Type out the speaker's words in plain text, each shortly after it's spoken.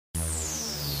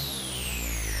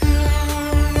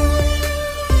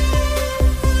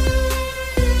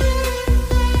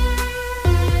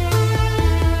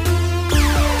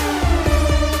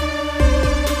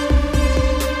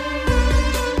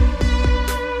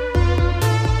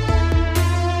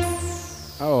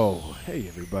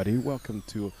everybody. Welcome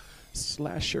to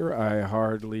Slasher. I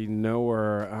hardly know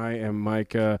her. I am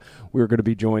Micah. We're going to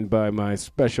be joined by my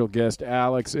special guest,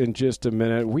 Alex, in just a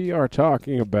minute. We are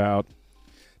talking about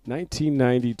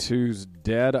 1992's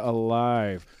Dead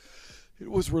Alive.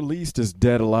 It was released as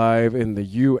Dead Alive in the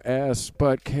U.S.,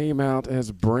 but came out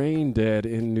as Brain Dead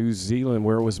in New Zealand,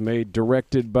 where it was made,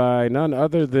 directed by none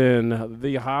other than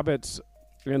the Hobbits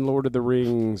and Lord of the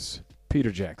Rings,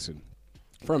 Peter Jackson.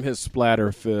 From his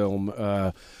splatter film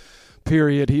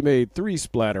period, he made 3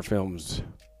 splatter films.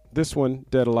 This one,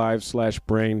 Dead Alive /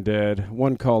 Brain Dead,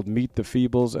 one called Meet the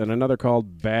Feebles, and another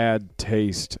called Bad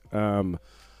Taste. I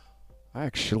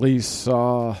actually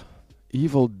saw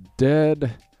Evil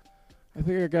Dead. I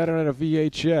think I got it on a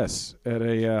VHS at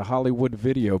a Hollywood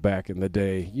Video back in the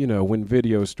day. You know, when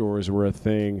video stores were a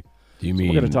thing. Do you mean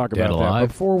we're going to talk Dead about Alive? that.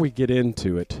 Before we get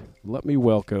into it, let me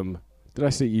welcome... Did I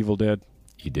say Evil Dead?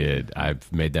 You did.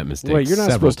 I've made that mistake. Wait, you're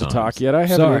not several supposed times. to talk yet. I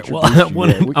haven't Sorry. introduced Well,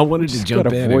 you yet. I wanted We to just jump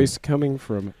got in. a voice coming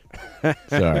from...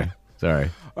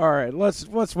 Sorry. All right, let's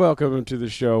welcome him to the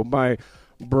show. My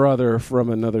brother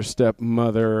from another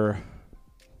stepmother,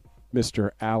 Mr.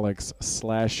 Alex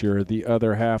Slasher, the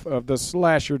other half of the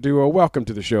Slasher duo. Welcome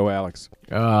to the show, Alex.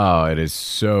 Oh, it is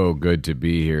so good to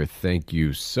be here. Thank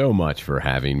you so much for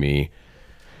having me.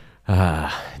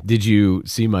 Did you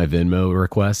see my Venmo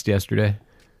request yesterday?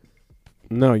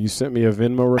 No, you sent me a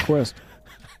Venmo request.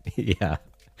 Yeah.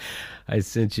 I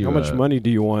sent you How much money do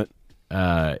you want?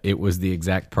 It was the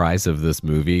exact price of this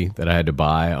movie that I had to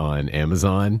buy on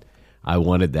Amazon. I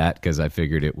wanted that because I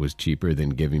figured it was cheaper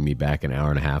than giving me back an hour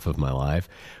and a half of my life.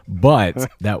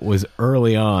 But that was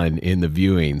early on in the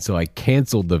viewing, so I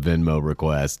canceled the Venmo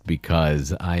request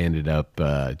because I ended up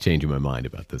changing my mind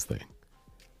about this thing.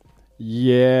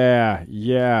 Yeah.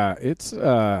 It's,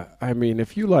 I mean,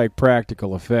 if you like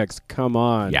practical effects, come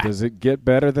on. Yeah. Does it get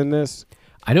better than this?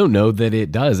 I don't know that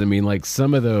it does. I mean, like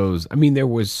some of those, there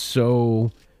was so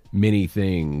many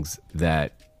things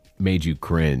that made you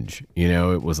cringe. You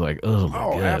know, it was like, oh my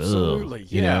God. Absolutely.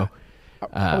 You know?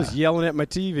 I was yelling at my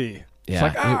TV. Yeah,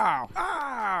 It's like,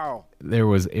 ow. There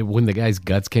was, when the guy's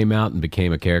guts came out and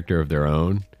became a character of their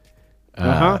own,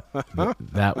 that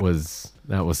was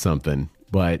something.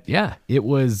 But yeah, it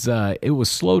was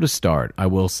slow to start, I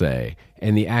will say.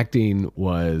 And the acting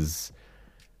was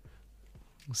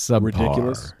subpar.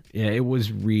 Ridiculous? Yeah, it was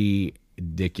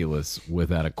ridiculous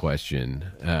without a question.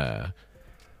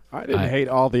 I didn't hate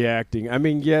all the acting. I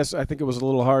mean, yes, I think it was a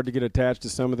little hard to get attached to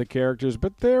some of the characters,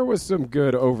 but there was some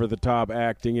good over-the-top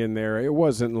acting in there. It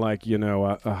wasn't like,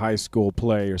 a high school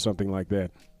play or something like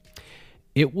that.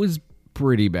 It was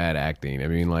pretty bad acting. I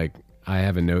mean, like, I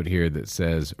have a note here that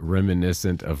says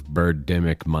reminiscent of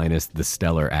Birdemic minus the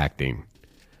stellar acting.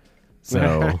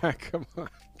 So, Come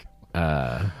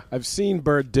on. I've seen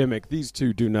Birdemic. These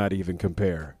two do not even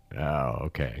compare. Oh,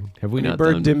 okay. Have we not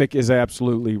done... Birdemic is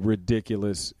absolutely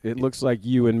ridiculous. It looks like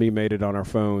you and me made it on our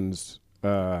phones.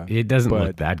 It doesn't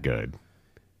look that good.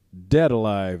 Dead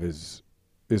Alive is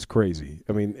crazy.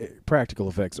 I mean, practical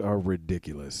effects are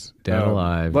ridiculous. Dead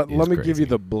Alive Let me crazy. give you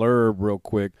the blurb real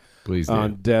quick. Please do.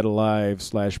 On Dead Alive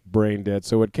 / Brain Dead.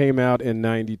 So it came out in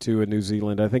 92 in New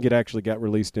Zealand. I think it actually got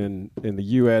released in the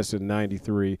U.S. in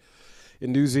 93.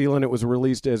 In New Zealand, it was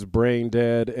released as Brain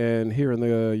Dead, and here in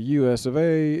the U.S. of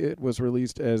A., it was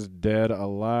released as Dead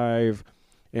Alive.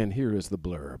 And here is the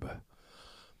blurb.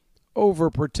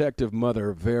 Overprotective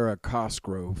mother Vera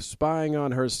Cosgrove, spying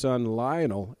on her son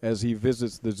Lionel as he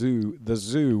visits the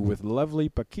zoo with lovely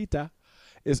Paquita,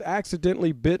 is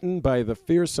accidentally bitten by the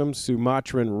fearsome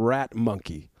Sumatran rat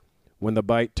monkey. When the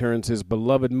bite turns his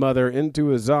beloved mother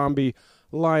into a zombie,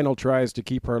 Lionel tries to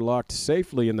keep her locked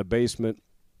safely in the basement,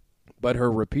 but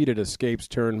her repeated escapes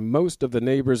turn most of the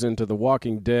neighbors into the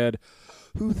Walking Dead,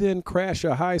 who then crash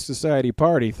a high society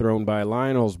party thrown by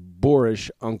Lionel's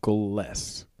boorish Uncle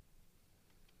Les.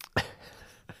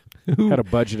 Had a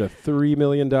budget of $3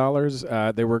 million.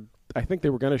 I think they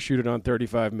were going to shoot it on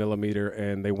 35 millimeter,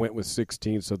 and they went with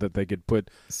 16 so that they could put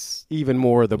even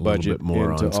more of the budget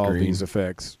into all these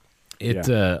effects.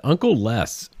 Uncle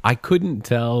Les, I couldn't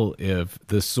tell if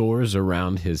the sores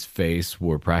around his face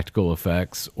were practical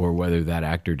effects or whether that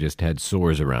actor just had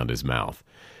sores around his mouth.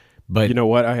 But you know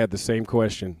what? I had the same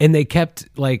question. And they kept,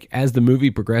 like, as the movie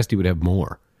progressed, he would have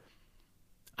more.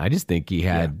 I just think he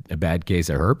had a bad case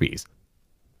of herpes.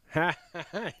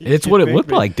 It's what it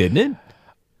looked like, didn't it?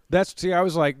 I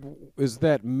was like, is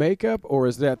that makeup or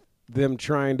is that them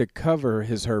trying to cover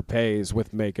his herpes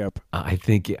with makeup? I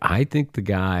think the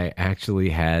guy actually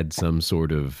had some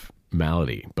sort of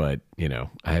malady, but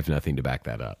I have nothing to back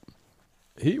that up.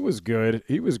 He was good.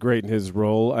 He was great in his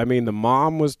role. I mean, the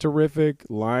mom was terrific.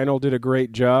 Lionel did a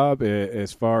great job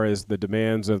as far as the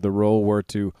demands of the role were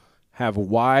to have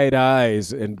wide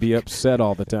eyes and be upset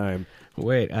all the time.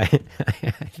 Wait, I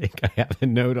think I have a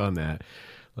note on that.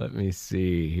 Let me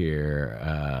see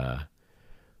here.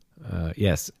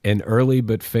 Yes, an early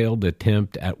but failed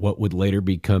attempt at what would later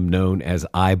become known as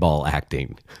eyeball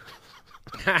acting.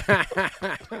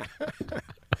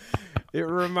 It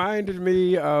reminded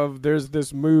me of there's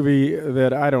this movie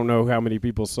that I don't know how many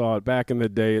people saw it back in the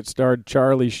day. It starred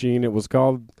Charlie Sheen. It was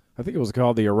called, I think it was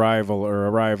called The Arrival or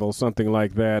Arrival, something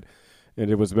like that.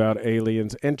 And it was about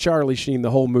aliens. And Charlie Sheen,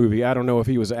 the whole movie, I don't know if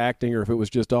he was acting or if it was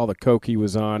just all the coke he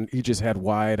was on. He just had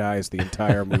wide eyes the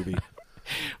entire movie.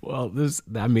 Well,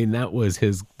 that was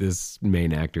this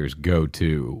main actor's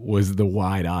go-to, was the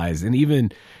wide eyes. And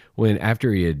even when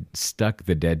after he had stuck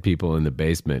the dead people in the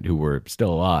basement who were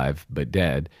still alive but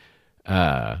dead,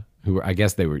 who were, I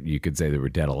guess you could say they were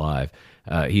dead alive.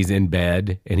 He's in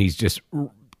bed and he's just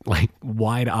like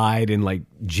wide-eyed and like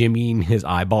jimmying his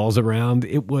eyeballs around.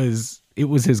 It was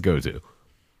his go-to.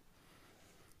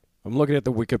 I'm looking at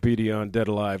the Wikipedia on Dead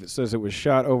Alive. It says it was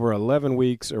shot over 11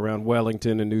 weeks around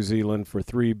Wellington in New Zealand for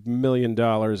 $3 million.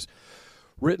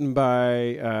 Written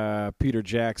by Peter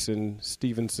Jackson,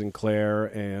 Stephen Sinclair,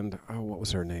 and, what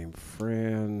was her name?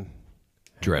 Fran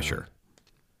Drescher.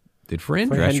 Did Fran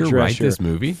Drescher write this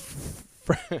movie?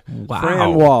 Wow.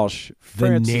 Fran Walsh.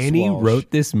 The nanny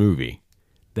wrote this movie.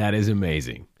 That is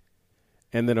amazing.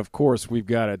 And then, of course, we've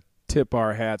got to tip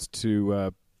our hats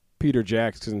to Peter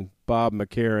Jackson, Bob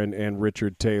McCarran, and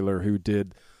Richard Taylor, who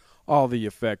did all the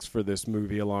effects for this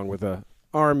movie, along with a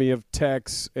army of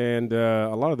techs, and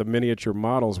a lot of the miniature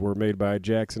models were made by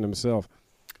Jackson himself.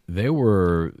 There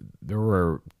were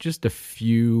just a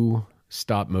few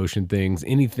stop motion things.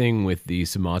 Anything with the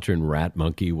Sumatran rat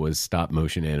monkey was stop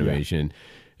motion animation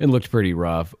and looked pretty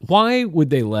rough. Why would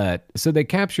they so they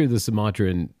captured the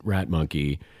Sumatran rat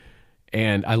monkey,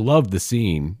 and I love the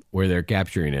scene where they're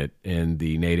capturing it and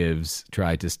the natives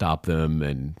try to stop them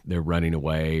and they're running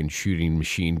away and shooting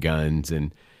machine guns,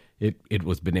 and It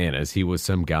was bananas. He was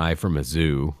some guy from a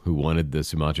zoo who wanted the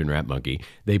Sumatran rat monkey.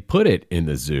 They put it in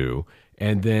the zoo,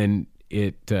 and then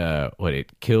it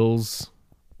kills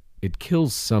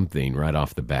something right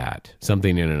off the bat.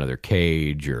 Something in another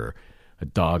cage or a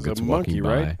dog that's walking monkey,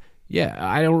 by. right? Yeah,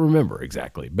 I don't remember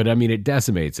exactly, but I mean it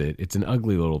decimates it. It's an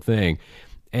ugly little thing,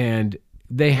 and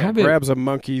they have it grabs a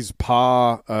monkey's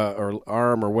paw or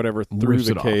arm or whatever through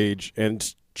the cage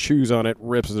and chews on it,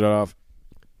 rips it off.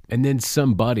 And then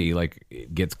somebody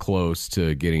gets close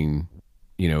to getting,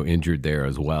 injured there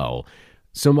as well.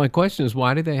 So my question is,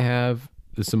 why do they have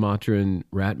the Sumatran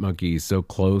rat monkeys so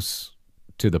close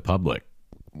to the public?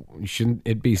 Shouldn't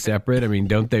it be separate? I mean,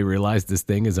 don't they realize this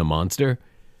thing is a monster?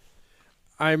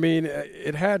 I mean,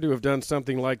 it had to have done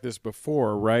something like this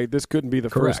before, right? This couldn't be the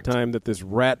first time that this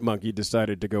rat monkey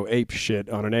decided to go ape shit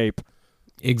on an ape.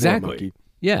 Exactly.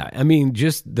 Yeah. I mean,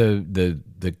 just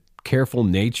the careful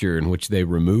nature in which they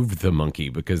removed the monkey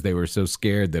because they were so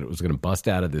scared that it was going to bust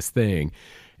out of this thing.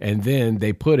 And then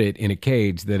they put it in a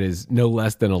cage that is no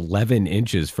less than 11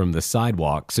 inches from the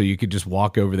sidewalk, so you could just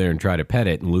walk over there and try to pet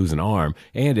it and lose an arm.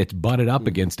 And it's butted up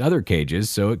against other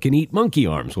cages so it can eat monkey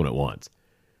arms when it wants.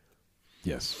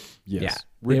 Yes. Yeah.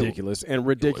 Ridiculous. And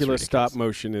ridiculous stop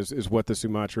motion is what the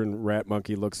Sumatran rat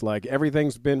monkey looks like.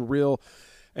 Everything's been real,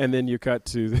 and then you cut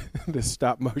to the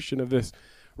stop motion of this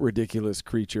ridiculous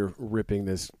creature ripping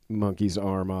this monkey's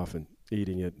arm off and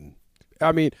eating it. And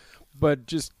I mean, but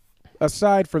just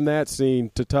aside from that scene,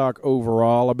 to talk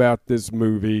overall about this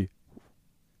movie,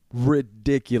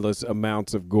 ridiculous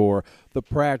amounts of gore. The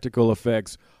practical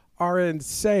effects are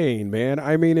insane, man.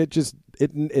 I mean, it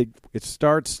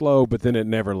starts slow, but then it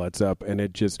never lets up, and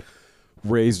it just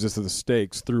raises the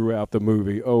stakes throughout the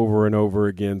movie over and over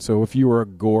again. So if you are a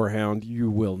gore hound,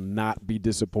 you will not be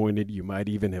disappointed. You might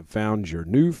even have found your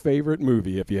new favorite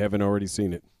movie if you haven't already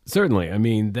seen it. Certainly. I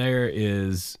mean, there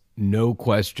is no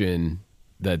question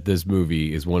that this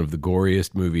movie is one of the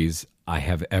goriest movies I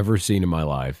have ever seen in my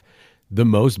life. The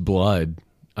most blood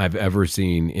I've ever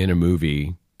seen in a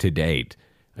movie to date.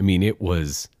 I mean, it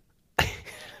was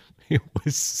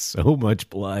so much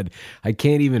blood. I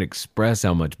can't even express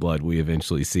how much blood we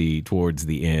eventually see towards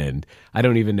the end. I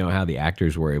don't even know how the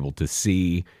actors were able to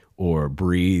see or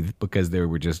breathe because they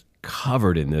were just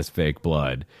covered in this fake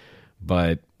blood.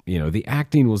 But, the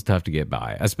acting was tough to get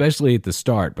by, especially at the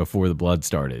start before the blood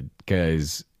started,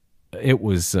 because it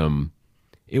was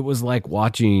like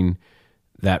watching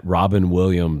that Robin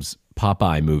Williams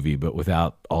Popeye movie, but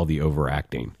without all the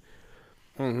overacting.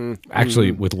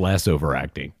 Actually, with less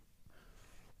overacting.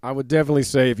 I would definitely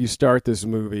say if you start this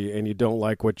movie and you don't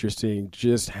like what you're seeing,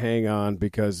 just hang on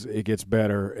because it gets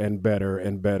better and better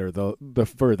and better the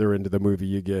further into the movie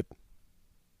you get.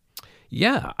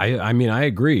 Yeah, I mean, I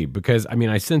agree because, I mean,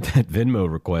 I sent that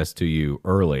Venmo request to you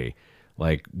early,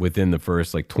 like within the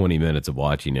first like 20 minutes of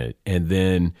watching it. And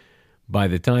then by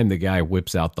the time the guy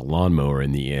whips out the lawnmower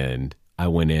in the end, I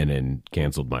went in and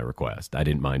canceled my request. I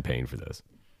didn't mind paying for this.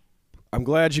 I'm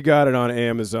glad you got it on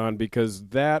Amazon because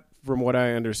that, from what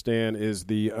I understand, is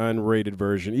the unrated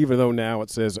version, even though now it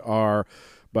says R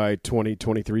by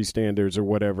 2023 standards or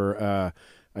whatever.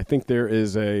 I think there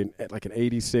is an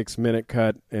 86-minute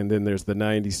cut, and then there's the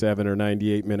 97 or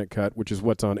 98-minute cut, which is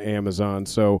what's on Amazon.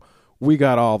 So we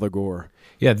got all the gore.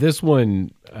 Yeah, this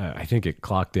one, I think it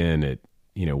clocked in at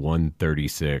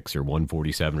 136 or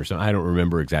 147 or something. I don't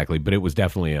remember exactly, but it was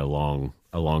definitely a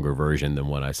longer version than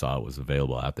what I saw was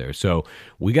available out there. So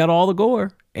we got all the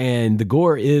gore, and the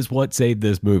gore is what saved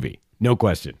this movie. No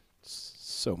question.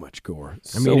 So much gore.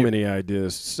 So many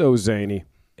ideas. So zany.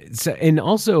 And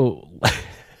also,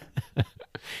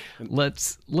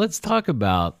 let's talk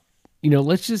about,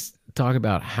 let's just talk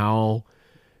about how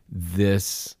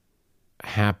this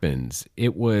happens.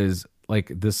 It was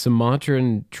like the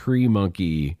Sumatran tree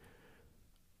monkey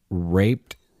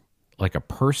raped like a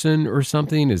person or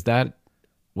something.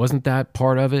 Wasn't that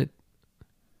part of it?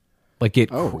 Like it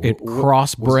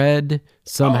crossbred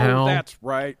somehow. Oh, that's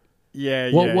right.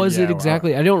 Yeah. What was it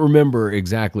exactly? I don't remember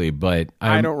exactly, but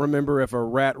I don't remember if a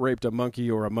rat raped a monkey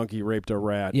or a monkey raped a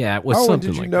rat. Yeah, it was something like that.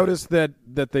 And did you notice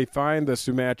that they find the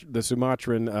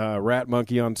Sumatran rat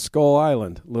monkey on Skull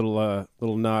Island? Little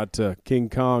nod to King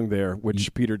Kong there,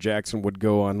 which Peter Jackson would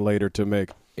go on later to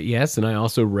make. Yes, and I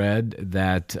also read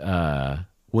that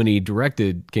when he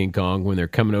directed King Kong, when they're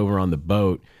coming over on the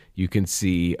boat, you can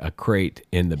see a crate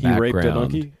in the background. He raped a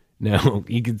monkey? No,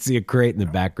 you can see a crate in the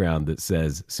background that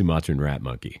says Sumatran rat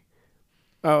monkey.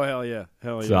 Oh, hell yeah.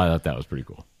 Hell yeah. So I thought that was pretty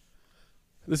cool.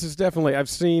 This is definitely, I've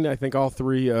seen, I think, all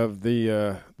three of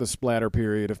the splatter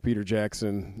period of Peter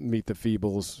Jackson, Meet the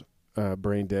Feebles,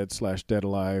 Brain Dead / Dead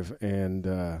Alive,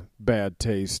 and Bad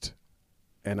Taste.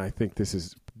 And I think this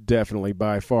is definitely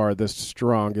by far the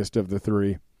strongest of the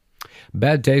three.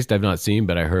 Bad Taste I've not seen,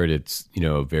 but I heard it's,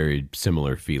 a very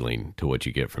similar feeling to what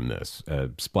you get from this,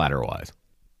 splatter-wise.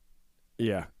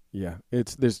 Yeah.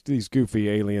 There's these goofy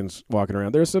aliens walking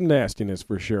around. There's some nastiness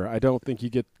for sure. I don't think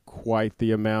you get quite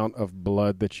the amount of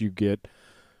blood that you get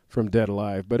from Dead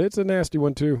Alive, but it's a nasty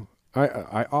one too.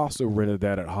 I also rented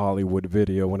that at Hollywood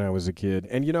Video when I was a kid.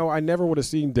 And I never would have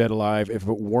seen Dead Alive if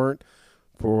it weren't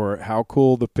for how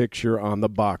cool the picture on the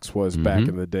box was back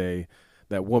in the day.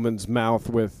 That woman's mouth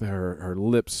with her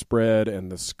lips spread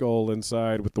and the skull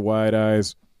inside with the wide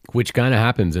eyes. Which kind of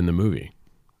happens in the movie,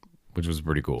 which was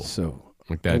pretty cool. So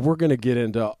like that. We're going to get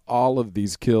into all of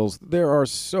these kills. There are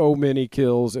so many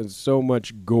kills and so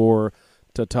much gore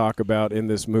to talk about in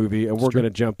this movie, and we're going to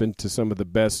jump into some of the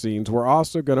best scenes. We're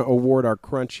also going to award our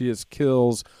crunchiest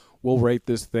kills. We'll rate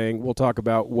this thing. We'll talk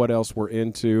about what else we're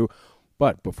into.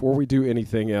 But before we do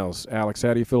anything else, Alex,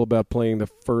 how do you feel about playing the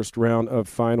first round of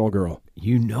Final Girl?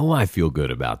 I feel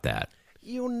good about that.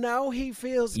 He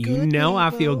feels good. I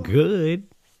feel good.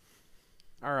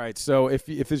 All right, so if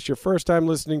it's your first time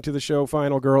listening to the show,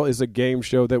 Final Girl is a game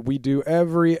show that we do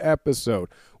every episode.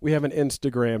 We have an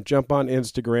Instagram. Jump on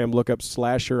Instagram, look up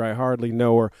Slasher I Hardly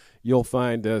Know Her. You'll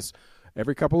find us.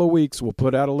 Every couple of weeks, we'll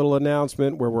put out a little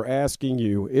announcement where we're asking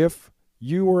you, if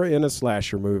you were in a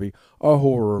slasher movie, a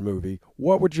horror movie,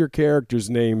 what would your character's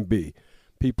name be?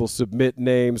 People submit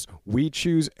names. We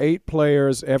choose 8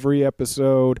 players every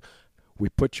episode. We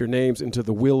put your names into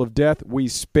the wheel of death. We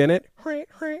spin it.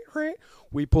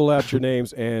 We pull out your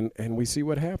names, and we see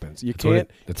what happens. You can't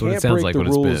break the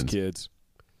rules, kids.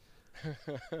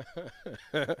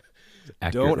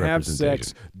 Don't have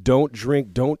sex. Don't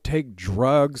drink. Don't take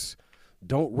drugs.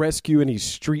 Don't rescue any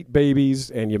street babies,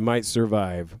 and you might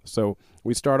survive. So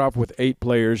we start off with 8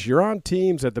 players. You're on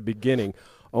teams at the beginning.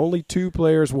 Only 2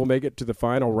 players will make it to the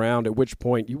final round, at which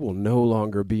point you will no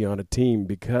longer be on a team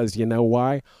because you know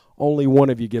why? Only one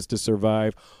of you gets to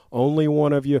survive. Only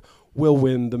one of you will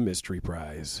win the mystery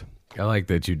prize. I like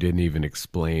that you didn't even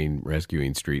explain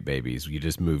rescuing street babies. You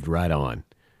just moved right on.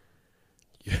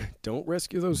 Don't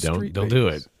rescue those street babies. Don't do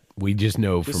it. We just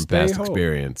know from past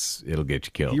experience it'll get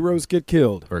you killed. Heroes get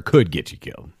killed. Or could get you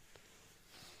killed.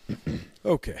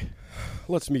 Okay,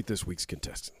 let's meet this week's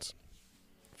contestants.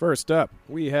 First up,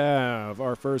 we have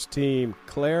our first team,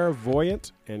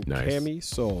 Clairvoyant and Cammy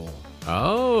Soul.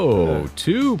 Oh,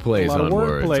 2 plays on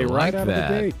words. Wordplay right out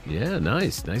that. of the gate. Yeah,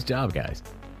 nice. Nice job, guys.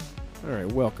 All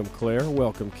right, welcome, Claire.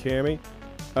 Welcome, Cammy.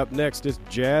 Up next is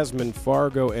Jasmine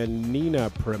Fargo and Nina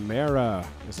Primera.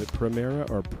 Is it Primera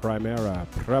or Primera?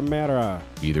 Primera.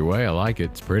 Either way, I like it.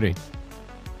 It's pretty.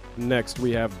 Next,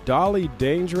 we have Dolly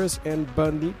Dangerous and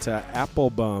Bonita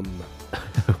Applebum.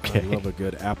 Okay. I love a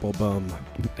good apple bum.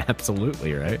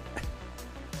 Absolutely, right?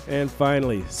 And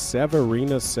finally,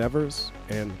 Severina Severs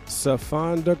and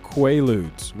Safanda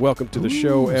Quaaludes. Welcome to the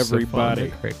show, everybody.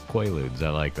 Quaaludes. I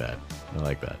like that.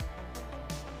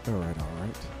 All right.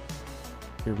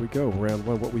 Here we go. Round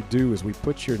one. What we do is we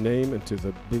put your name into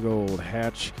the big old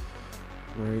hatch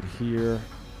right here.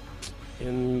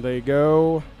 In they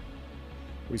go.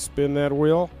 We spin that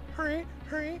wheel. Hurry.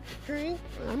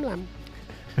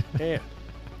 And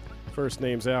first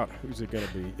name's out. Who's it going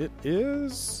to be? It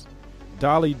is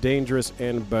Dolly Dangerous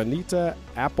and Bonita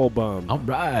Applebum.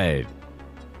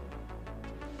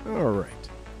 All right.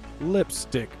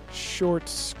 Lipstick, short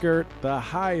skirt, the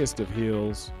highest of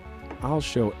heels. I'll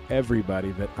show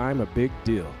everybody that I'm a big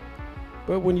deal.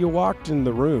 But when you walked in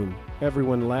the room,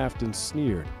 everyone laughed and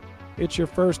sneered. It's your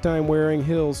first time wearing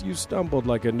heels. You stumbled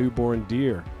like a newborn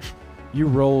deer. You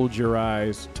rolled your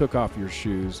eyes, took off your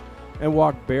shoes, and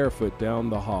walked barefoot down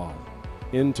the hall,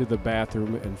 into the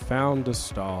bathroom and found a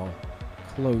stall,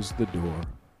 closed the door,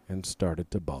 and started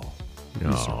to bawl.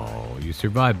 No, you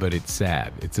survived, but it's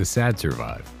sad. It's a sad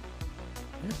survive.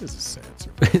 That is a sad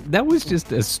survive. That was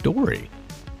just a story.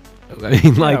 I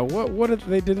mean, like, what if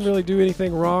they didn't really do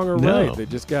anything wrong or No. right? They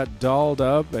just got dolled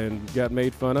up and got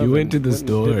made fun of. you went to and the hid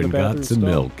store in the and got bathroom some stall.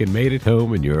 milk and made it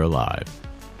home and you're alive.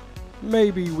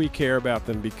 Maybe we care about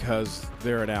them because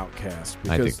they're an outcast,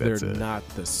 I think because they're that's it. not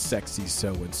the sexy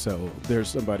so-and-so. There's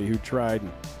somebody who tried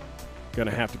and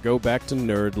gonna have to go back to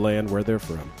Nerdland where they're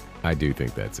from. I do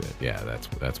think that's it. Yeah,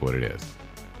 that's what it is.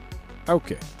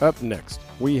 Okay, up next,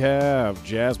 we have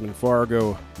Jasmine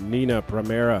Fargo, Nina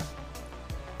Primera.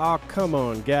 Aw, come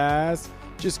on, guys.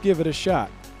 Just give it a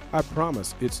shot. I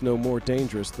promise it's no more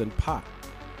dangerous than pot.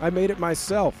 I made it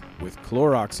myself with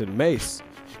Clorox and mace.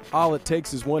 All it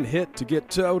takes is one hit to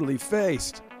get totally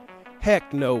faced.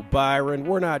 Heck no, Byron.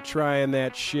 We're not trying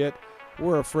that shit.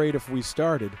 We're afraid if we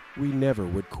started, we never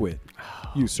would quit.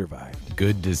 You survived.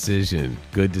 Good decision.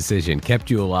 Good decision. Kept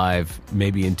you alive,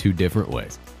 maybe in two different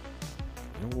ways.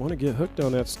 You don't want to get hooked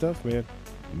on that stuff, man.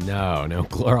 No.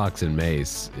 Clorox and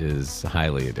mace is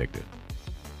highly addictive.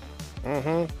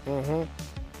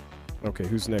 Okay,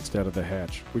 who's next out of the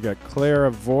hatch? We got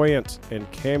Clairvoyant and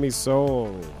Cami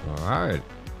Soul. All right.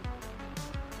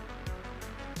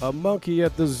 A monkey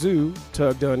at the zoo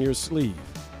tugged on your sleeve.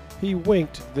 He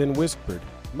winked, then whispered,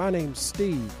 "My name's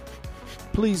Steve.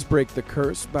 Please break the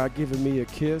curse by giving me a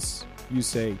kiss." You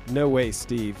say, "No way,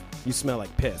 Steve. You smell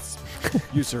like piss."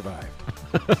 You survived.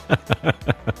 I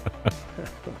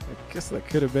guess that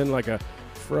could have been like a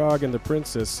Frog and the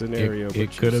Princess scenario. It but you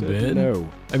could have said been. No.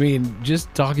 I mean,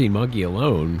 just talking monkey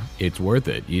alone, it's worth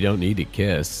it. You don't need to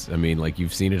kiss. I mean, like,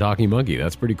 you've seen a talking monkey.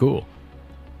 That's pretty cool.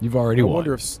 You've already I won.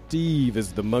 wonder if Steve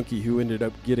is the monkey who ended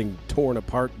up getting torn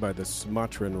apart by the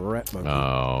Sumatran rat monkey.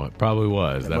 Oh, it probably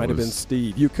was. That might have been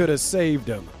Steve. You could have saved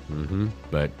him. Mm-hmm.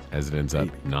 But as it ends up,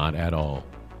 not at all.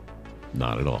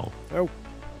 Not at all. Oh.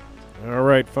 All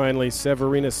right, finally,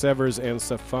 Severina Severs and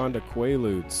Safanda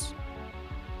Quaaludes.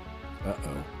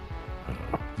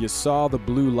 Uh-oh. You saw the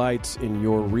blue lights in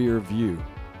your rear view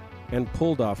and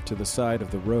pulled off to the side of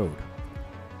the road.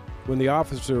 When the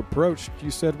officer approached,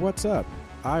 you said, "What's up?"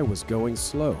 I was going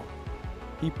slow.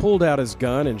 He pulled out his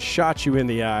gun and shot you in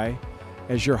the eye.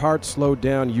 As your heart slowed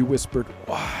down, you whispered,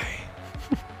 "Why?"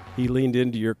 He leaned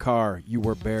into your car. You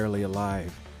were barely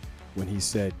alive when he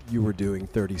said you were doing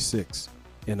 36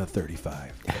 in a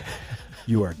 35.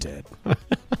 You are dead.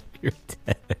 You're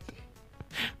dead.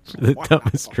 For the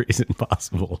dumbest reason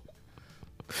possible.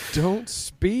 Don't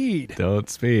speed. Don't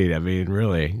speed. I mean,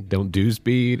 really. Don't do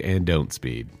speed and don't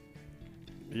speed.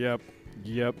 Yep.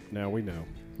 Now we know.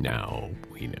 Now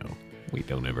we know. We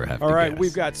don't ever have to All right, guess.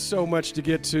 we've got so much to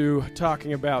get to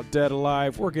talking about Dead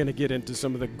Alive. We're going to get into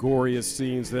some of the goriest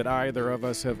scenes that either of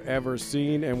us have ever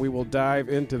seen, and we will dive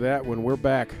into that when we're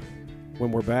back.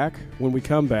 When we're back? When we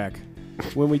come back.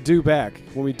 When we do back.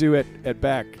 When we do it at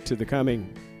back to the coming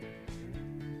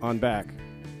on back.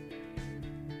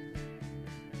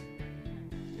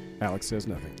 Alex says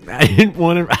nothing. I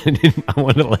want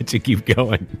to let you keep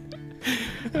going.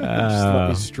 Just let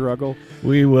me struggle.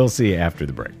 We will see you after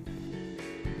the break.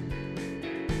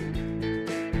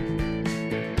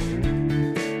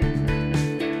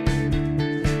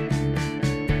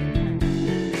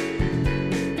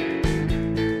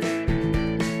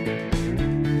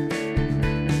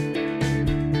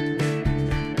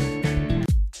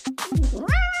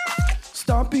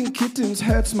 stomping kittens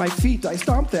hurts my feet. I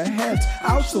stomp their heads.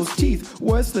 Ouch, those teeth.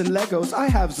 Worse than Legos. I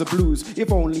have the blues.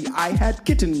 If only I had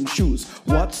kitten shoes.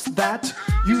 What's that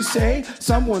you say?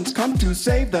 Someone's come to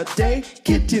save the day.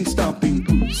 Kitten stomping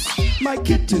boots. My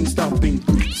kitten stomping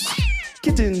boots.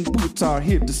 Kitten boots are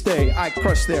here to stay. I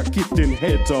crush their kitten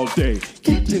heads all day.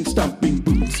 Kitten stomping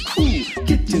boots. Ooh,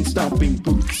 kitten stomping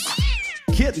boots.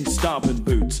 Kitten stomping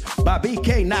boots by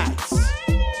BK Knights.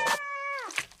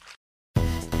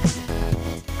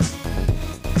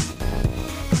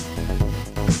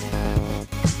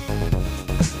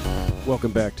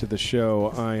 Welcome back to the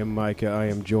show. I am Micah. I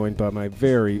am joined by my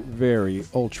very, very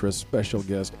ultra special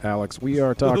guest, Alex. We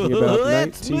are talking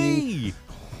about me.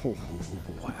 Oh,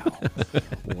 wow.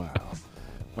 Wow.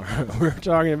 All right, we're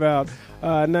talking about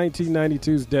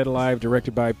 1992's Dead Alive,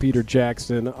 directed by Peter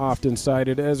Jackson, often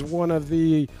cited as one of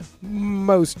the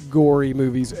most gory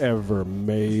movies ever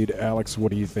made. Alex,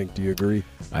 what do you think? Do you agree?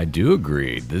 I do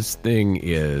agree. This thing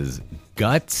is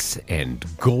guts and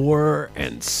gore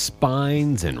and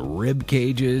spines and rib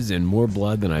cages and more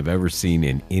blood than I've ever seen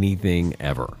in anything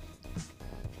ever.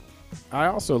 I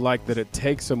also like that it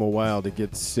takes him a while to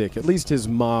get sick. At least his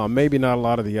mom. Maybe not a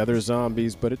lot of the other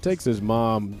zombies, but it takes his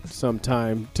mom some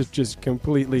time to just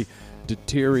completely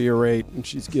deteriorate. And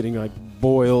she's getting like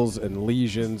boils and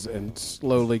lesions and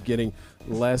slowly getting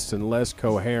less and less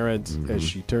coherent as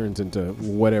she turns into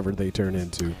whatever they turn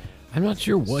into. I'm not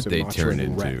sure what they turn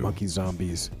into. Rat monkey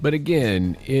zombies. But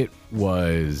again, it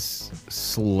was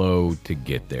slow to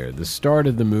get there. The start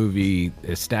of the movie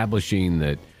establishing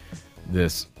that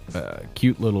this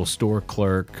cute little store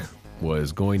clerk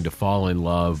was going to fall in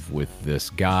love with this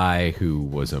guy who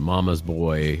was a mama's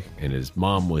boy, and his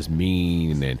mom was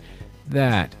mean, and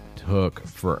that took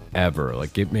forever.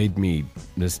 Like, it made me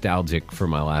nostalgic for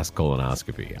my last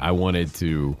colonoscopy. I wanted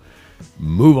to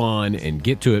move on and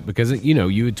get to it because, you know,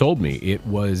 you had told me it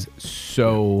was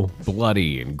so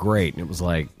bloody and great, and it was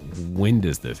like, when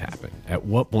does this happen? At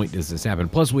what point does this happen?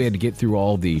 Plus, we had to get through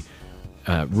all the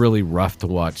really rough to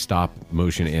watch stop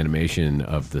motion animation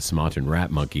of the Sumatran rat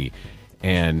monkey,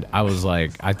 and I was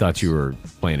like, I thought you were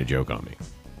playing a joke on me.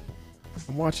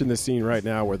 I'm watching this scene right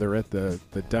now where they're at the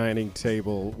dining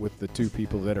table with the two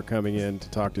people that are coming in to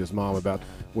talk to his mom about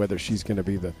whether she's going to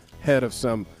be the head of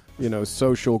some, you know,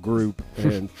 social group.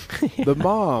 And the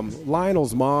mom,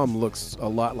 Lionel's mom, looks a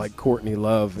lot like Courtney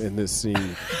Love in this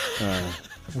scene.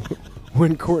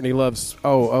 When Courtney Love's,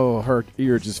 her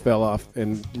ear just fell off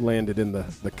and landed in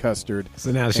the custard.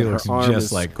 So now she looks her arm just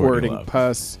is like Courtney squirting Love.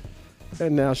 Pus,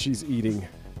 and now she's eating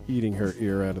her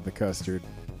ear out of the custard.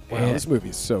 Wow, this movie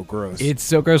is so gross. It's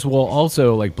so gross. Well,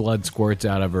 also, like, blood squirts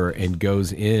out of her and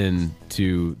goes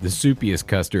into the soupiest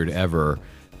custard ever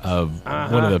of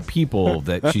one of the people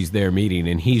that she's there meeting,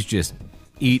 and he's just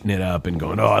eating it up and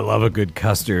going, oh, I love a good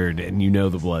custard, and you know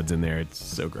the blood's in there. It's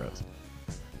so gross.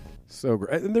 So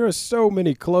great. And there are so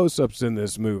many close-ups in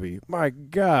this movie. My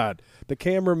God. The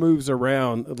camera moves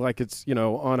around like it's, you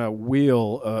know, on a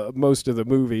wheel most of the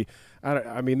movie.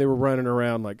 I mean, they were running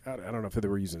around like, I don't know if they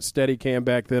were using Steadicam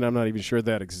back then. I'm not even sure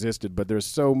that existed. But there's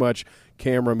so much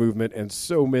camera movement and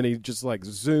so many just like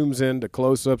zooms into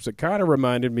close-ups. It kind of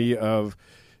reminded me of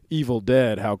Evil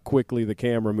Dead, how quickly the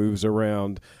camera moves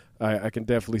around. I can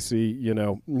definitely see, you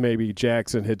know, maybe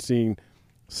Jackson had seen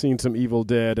some Evil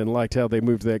Dead and liked how they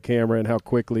moved that camera and how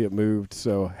quickly it moved.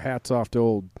 So hats off to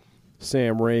old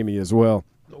Sam Raimi as well.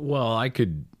 Well,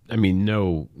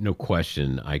 no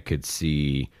question, I could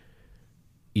see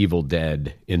Evil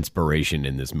Dead inspiration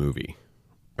in this movie,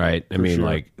 right? I mean,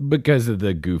 like, because of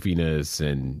the goofiness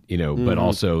and, you know, but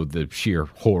also the sheer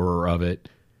horror of it.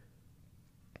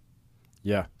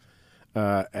 Yeah.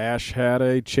 Ash had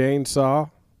a chainsaw.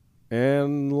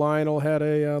 And Lionel had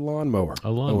a lawnmower.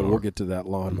 A lawnmower. Oh, and we'll get to that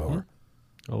lawnmower.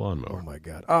 A lawnmower. Oh, my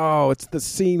God. Oh, it's the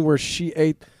scene where she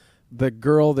ate the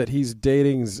girl that he's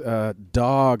dating's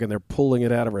dog, and they're pulling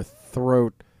it out of her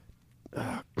throat.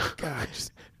 Oh, God,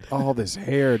 just all this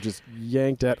hair just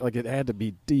yanked out. Like, it had to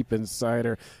be deep inside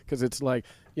her because it's like,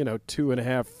 you know,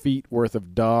 2.5 feet worth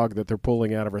of dog that they're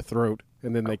pulling out of her throat.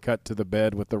 And then they cut to the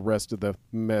bed with the rest of the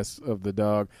mess of the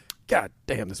dog. God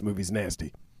damn, this movie's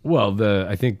nasty. Well,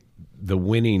 I think the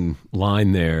winning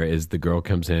line there is the girl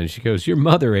comes in and she goes, your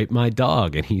mother ate my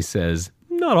dog. And he says,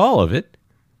 not all of it.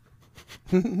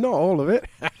 Not all of it.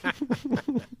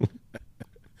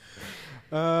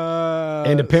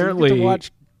 And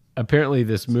apparently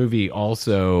this movie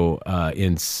also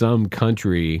in some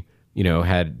country, you know,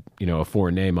 had, you know, a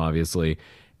foreign name, obviously.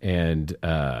 And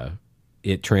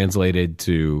it translated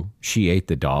to she ate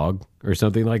the dog or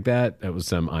something like that. That was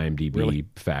some IMDb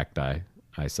fact I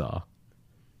saw.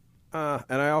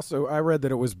 And I read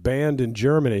that it was banned in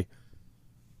Germany.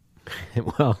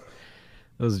 Well,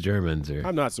 those Germans are.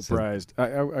 I'm not surprised.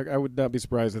 I would not be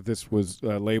surprised if this was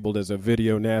labeled as a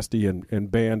video nasty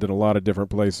and banned in a lot of different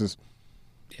places.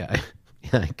 Yeah,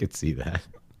 I could see that.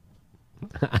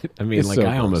 I mean, It's like so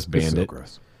I gross. almost It's banned so it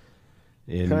gross.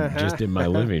 just in my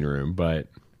living room, but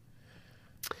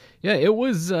yeah, it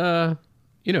was.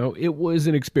 It was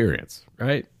an experience,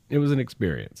 right? It was an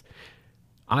experience.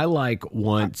 I like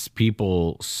once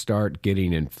people start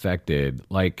getting infected,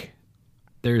 like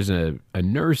there's a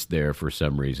nurse there for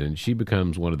some reason. She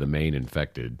becomes one of the main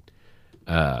infected.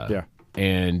 Yeah.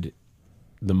 And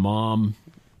the mom,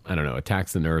 I don't know,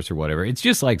 attacks the nurse or whatever. It's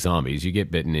just like zombies. You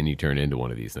get bitten and you turn into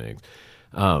one of these things.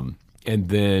 And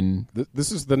then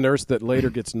This is the nurse that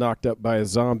later gets knocked up by a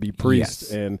zombie priest.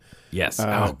 Yes. And yes,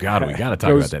 oh God, we got to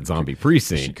talk about that zombie priest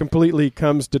she scene. completely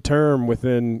comes to term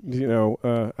within,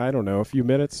 I don't know, a few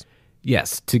minutes.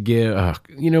 Yes, to give.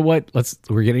 You know what?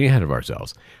 We're getting ahead of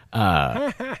ourselves.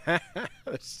 So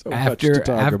much to After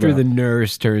talk about. the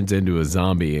nurse turns into a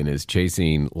zombie and is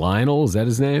chasing Lionel, is that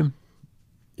his name?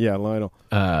 Yeah, Lionel.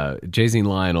 Chasing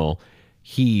Lionel,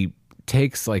 he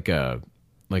takes like a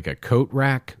coat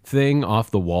rack thing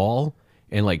off the wall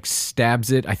and like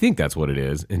stabs it. I think that's what it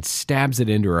is, and stabs it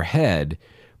into her head.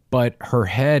 But her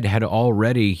head had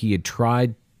already. He had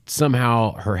tried.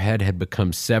 Somehow her head had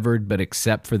become severed, but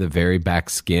except for the very back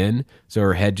skin. So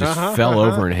her head just fell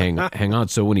over and hang on.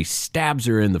 So when he stabs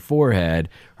her in the forehead,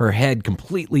 her head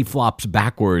completely flops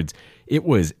backwards. It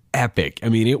was epic. I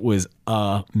mean, it was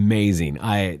amazing.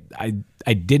 I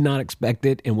did not expect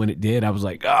it, and when it did, I was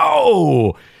like,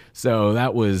 oh! So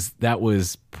that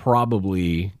was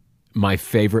probably my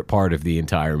favorite part of the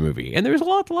entire movie. And there's a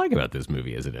lot to like about this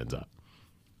movie as it ends up.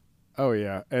 Oh,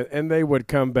 yeah. And they would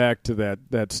come back to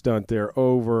that stunt there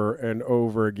over and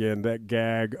over again, that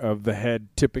gag of the head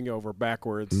tipping over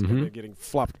backwards and then getting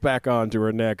flopped back onto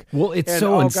her neck. Well, it's and,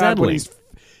 so unsettling. God,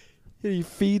 when he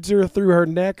feeds her through her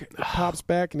neck, it pops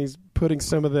back, and he's putting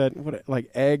some of that,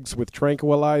 like eggs with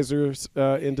tranquilizers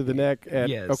into the neck. And,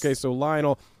 Yes. Okay, so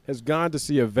Lionel has gone to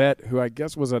see a vet who I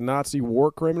guess was a Nazi war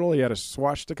criminal. He had a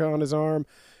swastika on his arm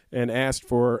and asked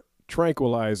for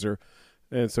tranquilizer.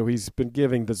 And so he's been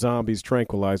giving the zombies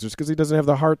tranquilizers because he doesn't have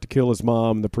the heart to kill his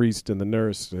mom, the priest, and the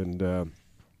nurse. And,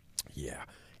 yeah,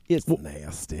 it's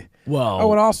nasty. Well,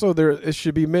 Oh, and also it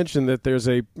should be mentioned that there's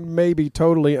a maybe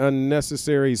totally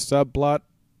unnecessary subplot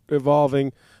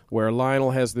evolving where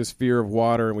Lionel has this fear of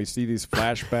water, and we see these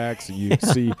flashbacks, and you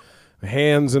see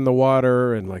hands in the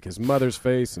water and, like, his mother's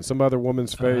face and some other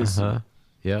woman's face. Yep.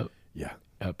 Yeah.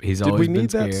 Yep. He's Did always we been need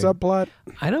that scared. subplot?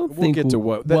 I don't We'll think get to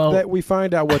what that we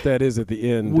find out what that is at the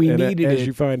end. We and needed as it.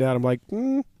 you find out, I'm like,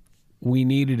 we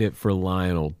needed it for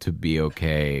Lionel to be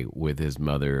okay with his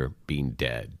mother being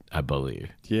dead, I believe.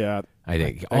 yeah. I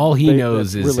think all he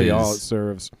knows that's is really all it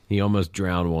serves. he almost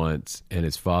drowned once, and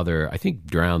his father, I think,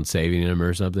 drowned saving him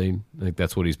or something. I think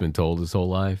that's what he's been told his whole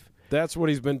life. That's what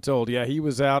he's been told. Yeah, he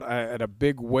was out at a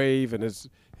big wave, and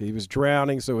he was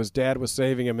drowning, so his dad was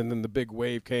saving him, and then the big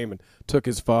wave came and took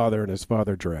his father, and his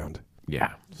father drowned.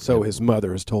 Yeah. So his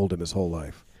mother has told him his whole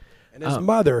life. And his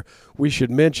mother, we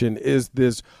should mention, is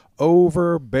this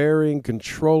overbearing,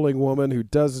 controlling woman who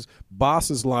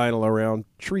bosses Lionel around,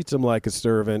 treats him like a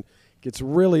servant, gets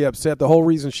really upset. The whole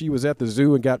reason she was at the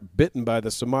zoo and got bitten by the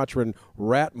Sumatran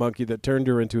rat monkey that turned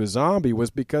her into a zombie was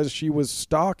because she was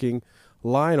stalking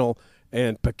Lionel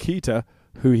and Paquita,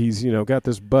 who he's got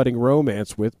this budding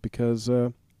romance with because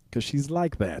she's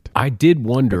like that. I did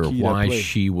wonder Paquita why played.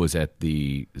 she was at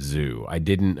the zoo. I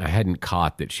hadn't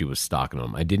caught that she was stalking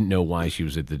him. I didn't know why she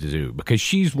was at the zoo because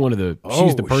she's she's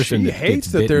the person she that hates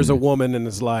gets that there's a bitten. woman in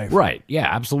his life. Right. Yeah,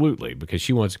 absolutely. Because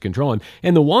she wants to control him.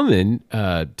 And the woman,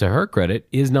 to her credit,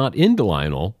 is not into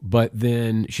Lionel, but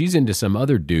then she's into some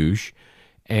other douche.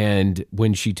 And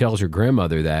when she tells her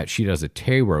grandmother that, she does a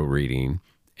tarot reading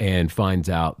and finds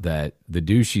out that the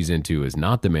douche she's into is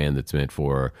not the man that's meant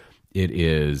for her. It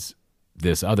is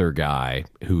this other guy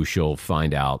who she'll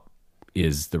find out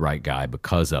is the right guy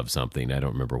because of something. I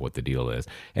don't remember what the deal is.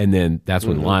 And then that's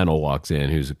when Lionel walks in,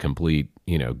 who's a complete,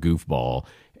 goofball.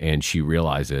 And she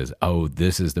realizes, oh,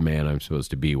 this is the man I'm supposed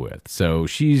to be with. So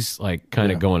she's like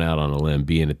kind of going out on a limb,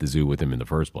 being at the zoo with him in the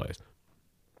first place.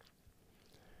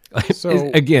 So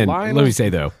Again, Lionel- let me say,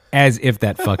 though, as if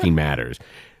that fucking matters.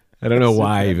 I don't know As if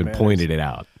why I that even matters. pointed it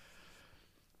out.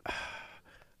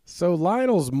 So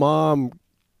Lionel's mom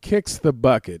kicks the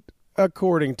bucket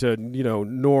according to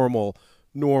normal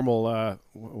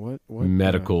what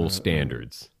Medical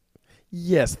standards.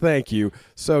 Yes, thank you.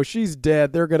 So she's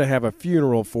dead. They're going to have a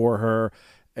funeral for her,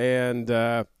 and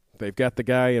They've got the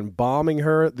guy embalming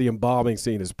her. The embalming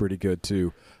scene is pretty good,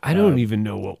 too. I don't even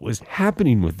know what was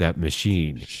happening with that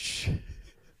machine.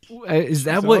 Is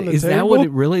that what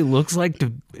it really looks like to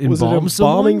Was it embalm embalming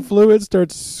someone? fluid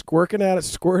starts squirting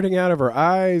out of her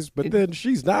eyes, but then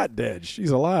she's not dead.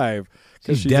 She's alive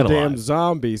because she's dead a damn alive.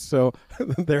 zombie. So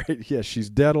she's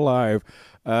dead alive.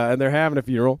 And they're having a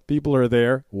funeral. People are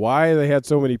there. Why they had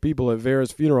so many people at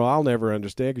Vera's funeral, I'll never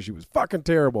understand because she was fucking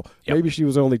terrible. Yep. Maybe she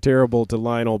was only terrible to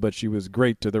Lionel, but she was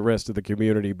great to the rest of the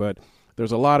community. But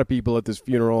there's a lot of people at this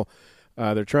funeral.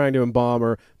 They're trying to embalm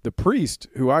her. The priest,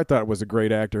 who I thought was a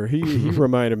great actor, he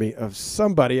reminded me of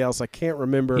somebody else. I can't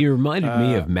remember. He reminded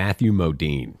me of Matthew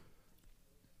Modine.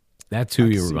 That's who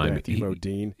you remind me. Matthew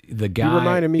Modine. The guy. He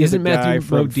reminded me of the guy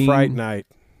from Fright Night.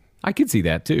 I could see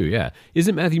that too, yeah.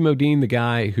 Isn't Matthew Modine the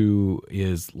guy who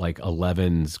is like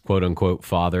Eleven's quote-unquote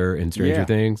father in Stranger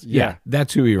Things? Yeah.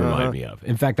 That's who he reminded me of.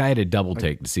 In fact, I had a double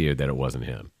take to see that it wasn't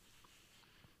him.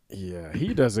 Yeah,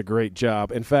 he does a great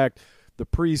job. In fact, the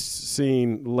priest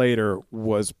scene later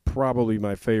was probably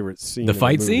my favorite scene. The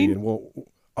fight movie. scene? And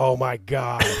oh, my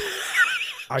God.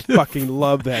 I fucking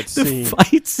love that scene. The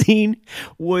fight scene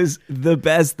was the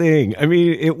best thing. I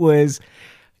mean, it was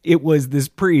this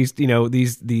priest,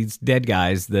 these dead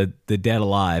guys, the dead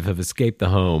alive have escaped the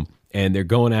home and they're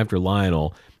going after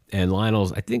Lionel, and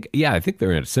Lionel's, I think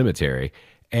they're in a cemetery.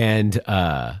 And,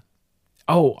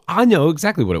 I know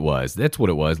exactly what it was. That's what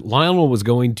it was. Lionel was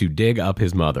going to dig up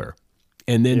his mother,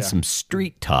 and then some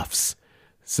street toughs.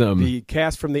 The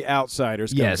cast from The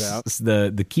Outsiders comes out.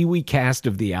 The Kiwi cast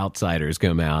of The Outsiders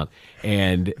come out,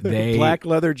 and they black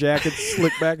leather jackets,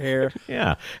 slick back hair.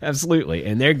 Yeah, absolutely.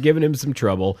 And they're giving him some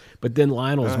trouble, but then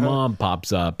Lionel's mom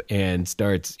pops up and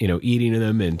starts, eating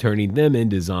them and turning them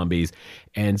into zombies.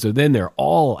 And so then they're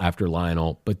all after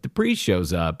Lionel, but the priest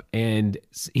shows up and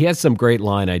he has some great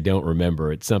line I don't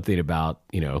remember. It's something about,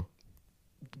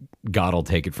 God will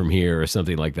take it from here or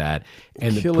something like that.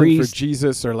 And Killing the priest for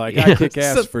Jesus, or like I kick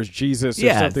ass for Jesus, or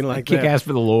something like that. Kick ass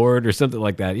for the Lord or something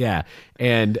like that. Yeah.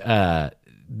 And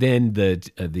then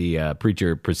the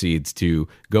preacher proceeds to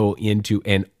go into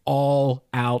an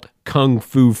all-out kung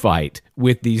fu fight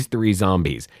with these three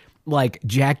zombies, like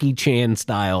Jackie Chan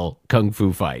style kung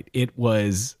fu fight.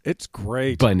 It's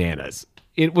great. Bananas.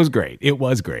 It was great. It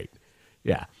was great.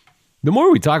 Yeah. The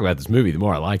more we talk about this movie, the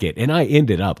more I like it, and I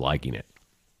ended up liking it.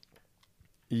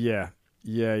 Yeah.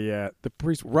 The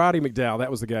priest, Roddy McDowall,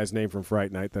 that was the guy's name from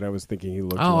Fright Night that I was thinking he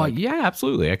looked like. Yeah,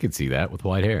 absolutely. I could see that with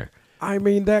white hair. I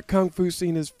mean, that kung fu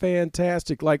scene is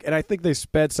fantastic. Like, and I think they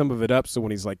sped some of it up, so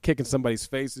when he's like kicking somebody's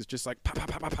face, it's just like pop, pop,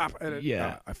 pop, pop, pop. And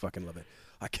I fucking love it.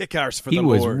 I kick ours for the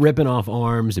Lord. He was ripping off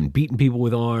arms and beating people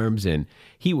with arms, and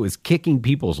he was kicking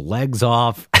people's legs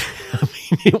off. I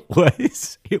mean,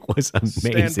 it was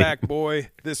amazing. Stand back, boy.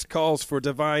 This calls for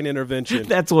divine intervention.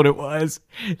 That's what it was.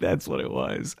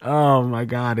 Oh my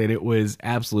God. And it was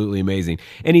absolutely amazing.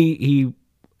 And he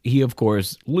of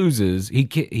course loses.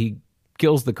 He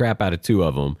kills the crap out of two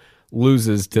of them,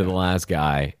 loses to the last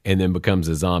guy, and then becomes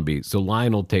a zombie. So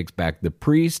Lionel takes back the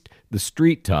priest, the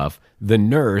street tough, the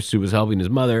nurse who was helping his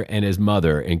mother,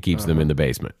 and keeps them in the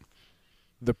basement.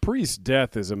 The priest's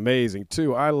death is amazing,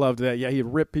 too. I loved that. Yeah, he'd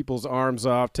rip people's arms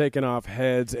off, taking off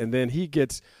heads, and then he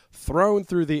gets thrown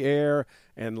through the air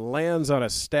and lands on a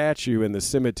statue in the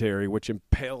cemetery, which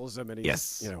impales him, and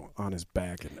he's on his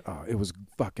back. And it was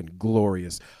fucking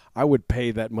glorious. I would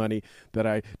pay that money that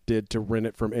I did to rent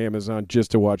it from Amazon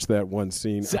just to watch that one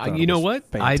scene. You know what?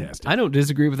 Fantastic. I don't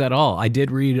disagree with that at all. I did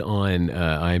read on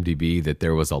IMDb that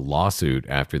there was a lawsuit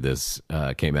after this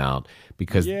came out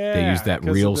because they used that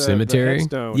real cemetery.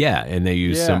 And they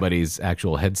used somebody's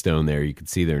actual headstone there. You could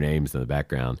see their names in the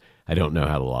background. I don't know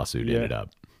how the lawsuit ended up.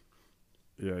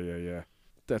 Yeah.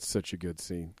 That's such a good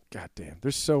scene. God damn.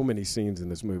 There's so many scenes in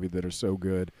this movie that are so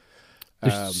good.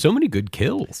 There's so many good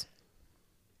kills.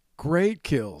 Great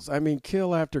kills. I mean,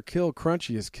 kill after kill,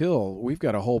 crunchiest kill. We've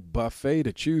got a whole buffet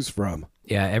to choose from.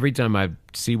 Yeah, every time I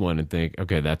see one and think,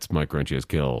 okay, that's my crunchiest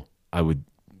kill, I would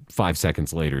 5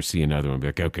 seconds later see another one and be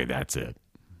like, okay, that's it.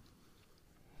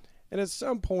 And at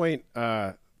some point,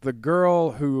 the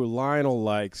girl who Lionel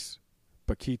likes,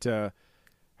 Paquita,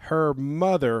 her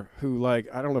mother, who, I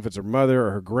don't know if it's her mother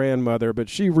or her grandmother, but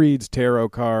she reads tarot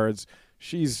cards.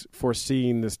 She's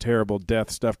foreseen this terrible death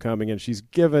stuff coming, and she's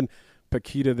given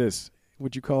Paquita this,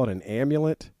 would you call it an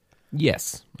amulet?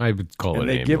 Yes, I would call it an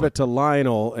amulet. And they give it to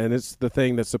Lionel, and it's the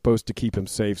thing that's supposed to keep him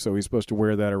safe, so he's supposed to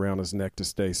wear that around his neck to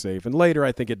stay safe. And later,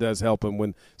 I think it does help him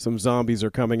when some zombies are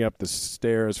coming up the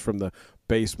stairs from the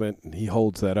basement, and he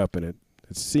holds that up, and it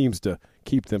seems to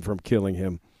keep them from killing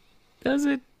him. Does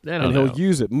it? I don't know. And he'll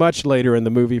use it much later in the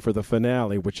movie for the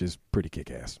finale, which is pretty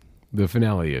kick-ass. The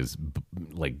finale is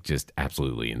like just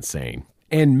absolutely insane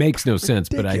and makes no sense,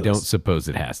 but I don't suppose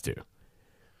it has to.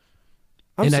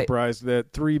 I'm surprised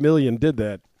that 3 million did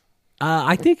that.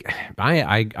 I think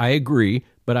I agree,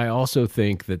 but I also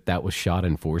think that was shot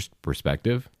in forced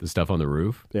perspective, the stuff on the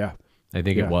roof. Yeah. I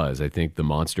think it was. I think the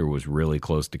monster was really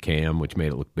close to cam, which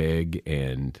made it look big,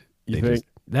 and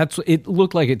it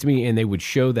looked like it to me, and they would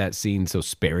show that scene so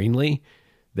sparingly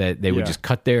that they would just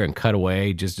cut there and cut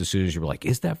away just as soon as you were like,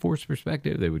 is that forced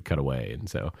perspective? They would cut away. And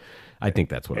so I think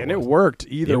that's what it was. And it worked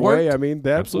either way. I mean,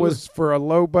 that was for a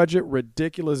low-budget,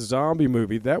 ridiculous zombie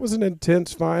movie. That was an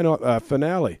intense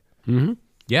finale. Mm-hmm.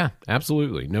 Yeah,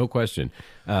 absolutely. No question.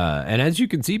 And as you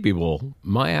can see, people,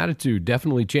 my attitude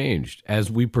definitely changed as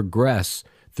we progress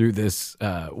through this,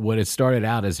 what it started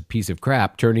out as a piece of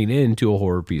crap, turning into a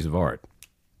horror piece of art.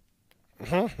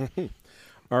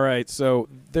 All right, so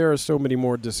there are so many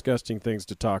more disgusting things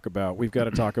to talk about. We've got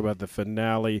to talk about the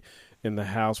finale in the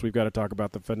house. We've got to talk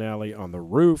about the finale on the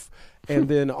roof, and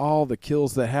then all the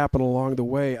kills that happen along the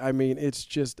way. I mean, it's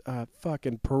just a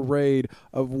fucking parade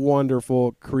of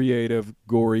wonderful, creative,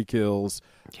 gory kills.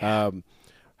 Yeah.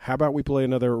 How about we play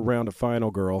another round of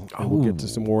Final Girl, and we'll get to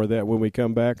some more of that when we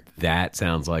come back? That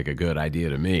sounds like a good idea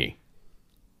to me.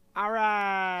 All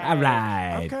right.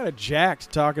 I'm kind of jacked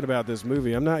talking about this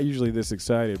movie. I'm not usually this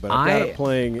excited, but I've got it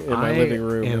playing in my living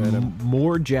room. I am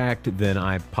more jacked than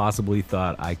I possibly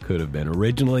thought I could have been.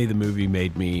 Originally, the movie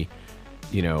made me,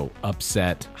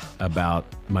 upset about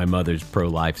my mother's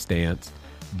pro-life stance,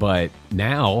 but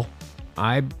now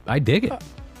I dig it.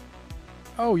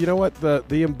 Oh, you know what?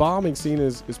 The embalming scene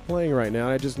is playing right now.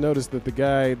 I just noticed that the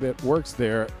guy that works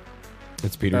there,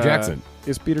 it's Peter Jackson.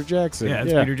 It's Peter Jackson. Yeah,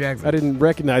 it's Peter Jackson. I didn't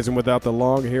recognize him without the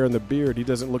long hair and the beard. He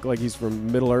doesn't look like he's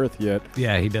from Middle Earth yet.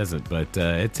 Yeah, he doesn't, but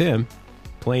it's him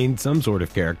playing some sort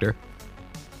of character.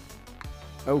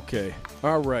 Okay.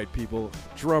 All right, people.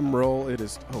 Drum roll. It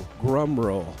is... Oh, grum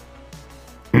roll.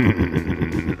 There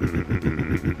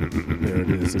it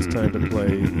is. It's time to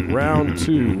play round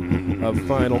 2 of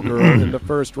Final Girl. In the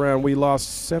first round, we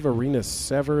lost Severina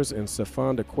Severs and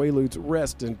Safanda Quaaludes.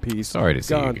 Rest in peace. Sorry to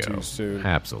see you go. Too soon.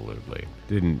 Absolutely.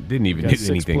 Didn't even do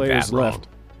anything that wrong.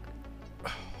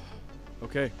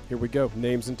 Okay, here we go.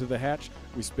 Names into the hatch.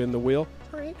 We spin the wheel.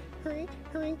 All right.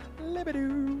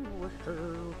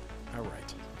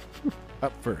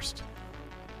 Up first,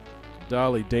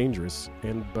 Dolly Dangerous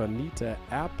and Bonita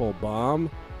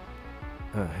Applebaum.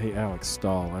 Hey, Alex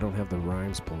Stahl. I don't have the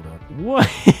rhymes pulled up. What?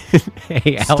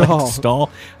 Hey, Alex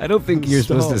Stahl? I don't think you're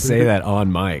supposed to say that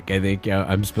on mic. I think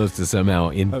I'm supposed to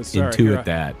somehow intuit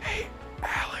that. Hey,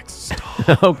 Alex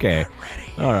Stahl. Okay.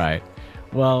 All right.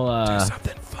 Well, do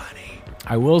something funny.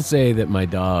 I will say that my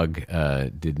dog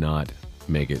did not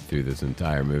make it through this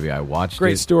entire movie. I watched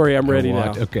Great story. I'm ready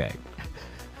now. Okay.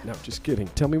 No, just kidding.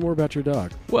 Tell me more about your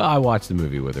dog. Well, I watched the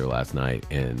movie with her last night,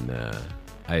 and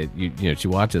she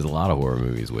watches a lot of horror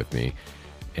movies with me,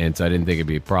 and so I didn't think it'd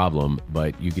be a problem.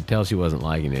 But you could tell she wasn't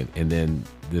liking it. And then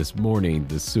this morning,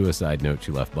 the suicide note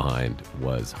she left behind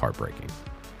was heartbreaking.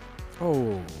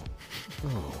 Oh,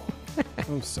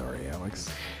 I'm sorry,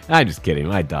 Alex. I'm just kidding.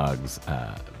 My dog's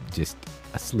just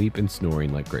asleep and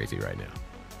snoring like crazy right now.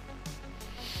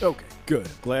 Okay, good.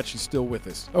 Glad she's still with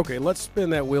us. Okay, let's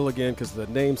spin that wheel again because the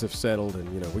names have settled, and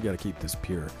we got to keep this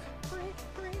pure.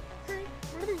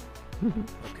 Okay.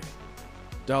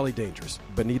 Dolly Dangerous,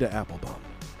 Bonita Applebaum,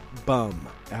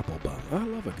 Applebaum. I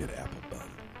love a good apple bum.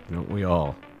 Don't we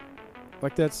all?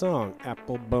 Like that song,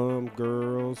 Apple Bum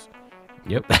Girls.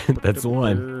 Yep, that's the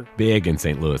one. Big in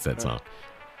St. Louis, that song.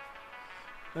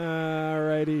 All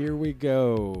righty, here we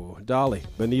go. Dolly,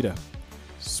 Bonita.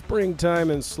 Springtime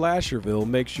in Slasherville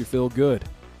makes you feel good.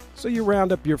 So you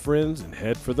round up your friends and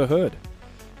head for the hood.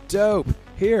 Dope!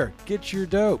 Here, get your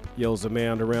dope, yells a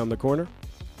man around the corner.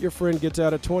 Your friend gets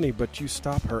out at 20, but you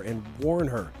stop her and warn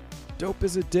her. Dope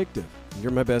is addictive.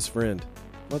 You're my best friend.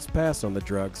 Let's pass on the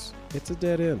drugs. It's a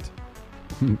dead end.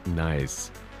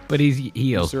 Nice. But he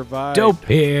yells, survived. Dope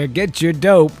here, get your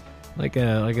dope. Like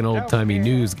an old-timey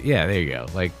news. Yeah, there you go.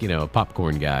 Like, a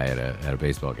popcorn guy at a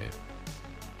baseball game.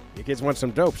 You kids want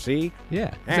some dope, see?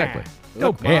 Yeah, exactly.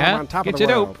 Dope, Mom, on top get of the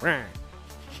your world. dope.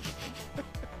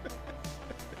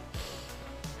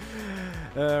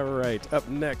 All right, up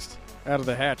next, out of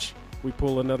the hatch, we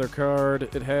pull another card.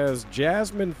 It has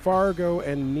Jasmine Fargo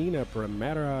and Nina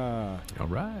Primera. All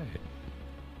right.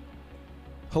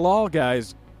 Halal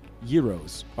guys,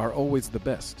 gyros, are always the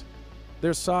best.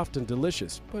 They're soft and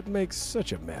delicious, but make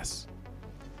such a mess.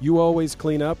 You always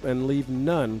clean up and leave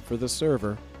none for the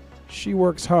server. She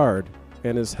works hard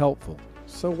and is helpful,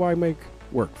 so why make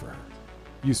work for her?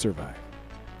 You survive.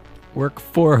 Work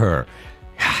for her.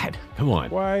 God, come on.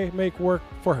 Why make work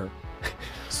for her?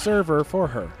 Server for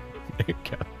her. There you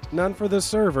go. None for the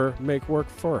server. Make work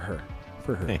for her.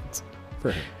 For her. Thanks.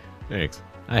 For her. Thanks.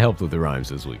 I helped with the rhymes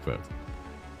this week, folks.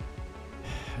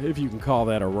 If you can call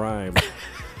that a rhyme.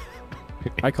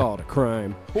 I call it a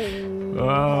crime.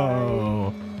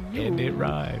 Oh, and it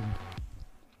rhymed.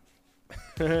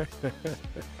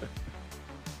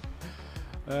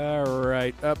 All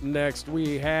right. Up next,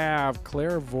 we have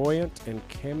Clairvoyant and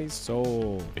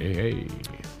Camisole. Hey.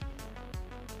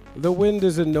 The wind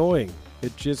is annoying.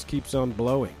 It just keeps on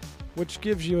blowing, which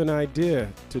gives you an idea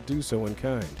to do so in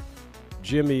kind.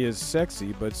 Jimmy is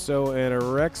sexy, but so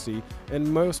anorexy,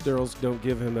 and most girls don't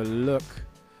give him a look.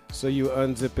 So you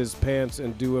unzip his pants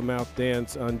and do a mouth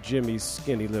dance on Jimmy's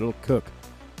skinny little cock.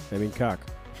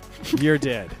 You're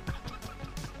dead.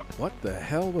 What the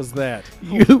hell was that?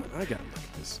 I gotta look at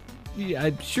this. Yeah,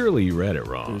 surely you read it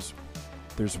wrong.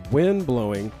 There's wind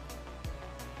blowing,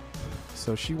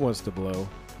 so she wants to blow.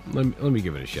 Let me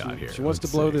give it a shot here. She wants to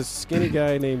blow this skinny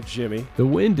guy named Jimmy. The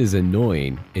wind is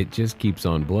annoying. It just keeps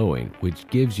on blowing, which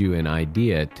gives you an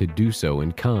idea to do so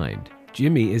in kind.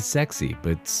 Jimmy is sexy,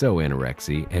 but so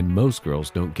anorexy, and most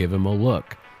girls don't give him a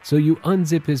look. So you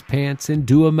unzip his pants and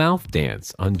do a mouth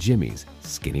dance on Jimmy's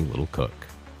skinny little cock.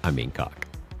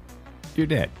 You're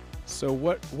dead. So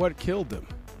what killed him?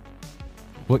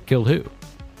 What killed who?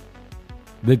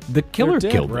 The killer They're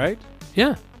dead, killed him. right?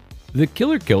 Yeah. The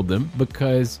killer killed them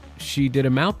because she did a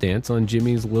mouth dance on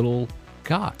Jimmy's little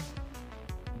cock.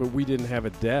 But we didn't have a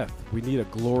death. We need a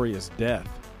glorious death.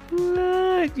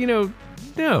 No.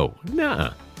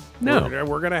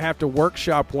 We're going to have to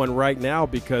workshop one right now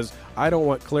because I don't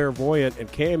want Clairvoyant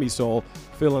and Camisole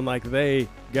feeling like they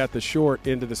got the short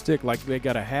end of the stick, like they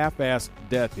got a half-assed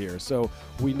death here. So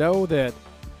we know that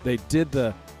they did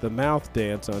the mouth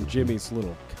dance on Jimmy's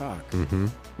little cock.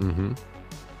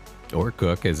 Or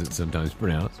cook, as it's sometimes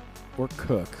pronounced. Or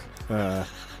cook.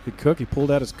 He cook? He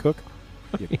pulled out his cook?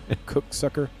 You cook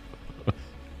sucker.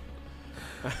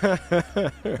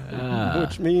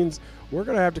 Which means we're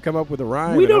going to have to come up with a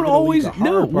rhyme. We don't always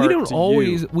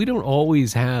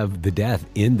have the death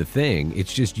in the thing.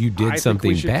 It's just you did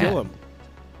something bad. Kill him.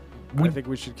 I think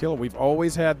we should kill him. We've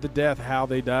always had the death, how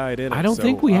they died in it. I don't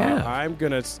think we have. I'm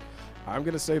gonna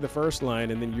say the first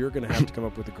line, and then you're gonna have to come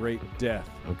up with a great death.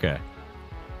 Okay.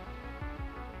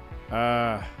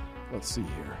 Let's see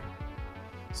here.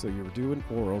 So you were doing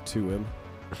oral to him.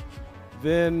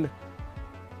 Then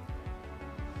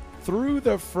through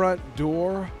the front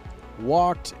door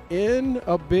walked in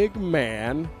a big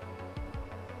man.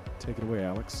 Take it away,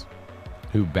 Alex.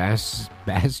 Who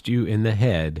bashed you in the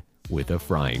head with a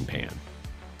frying pan.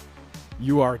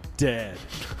 You are dead.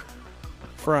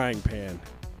 Frying pan.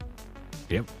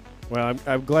 Yep. Well,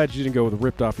 I'm glad you didn't go with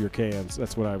ripped off your cans.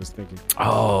 That's what I was thinking.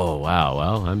 Oh, wow.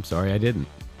 Well, I'm sorry I didn't.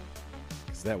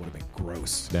 Because that would have been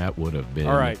gross. That would have been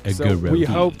all right, a so good we routine.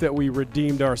 hope that we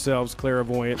redeemed ourselves,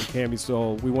 Clairvoyant and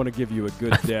Camisole. We want to give you a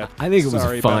good death. I think it was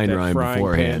Sorry a fine about that rhyme frying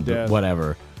beforehand, pan but death.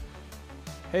 whatever.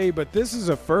 Hey, but this is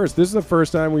a first. This is the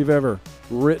first time we've ever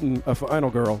written a final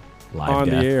girl Live on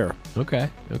death. the air. Okay.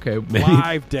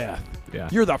 Live death. Yeah.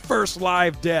 You're the first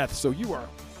live death, so you are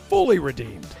fully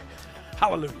redeemed.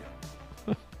 Hallelujah.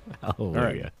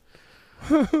 Hallelujah.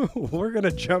 We're going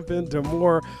to jump into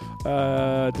more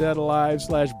Dead Alive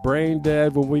 / Brain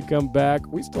Dead when we come back.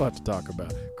 We still have to talk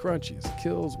about crunchies,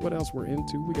 kills, what else we're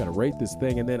into. We got to rate this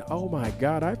thing. And then, oh my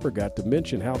God, I forgot to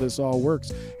mention how this all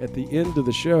works. At the end of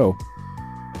the show,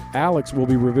 Alex will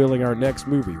be revealing our next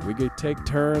movie. We get take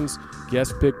turns,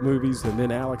 guest pick movies, and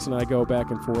then Alex and I go back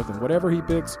and forth. And whatever he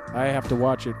picks, I have to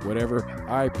watch it. Whatever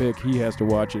I pick, he has to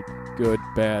watch it. Good,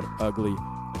 bad, ugly.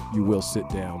 You will sit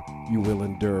down. You will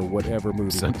endure whatever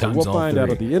movie. Sometimes we'll all find out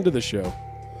three. at the end of the show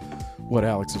what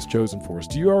Alex has chosen for us.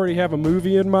 Do you already have a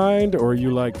movie in mind, or are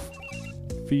you like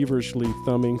feverishly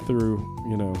thumbing through,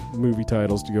 movie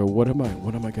titles to go, what am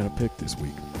I going to pick this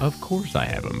week? Of course I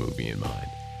have a movie in mind.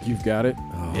 You've got it?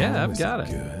 Oh, Yeah, I've is got it.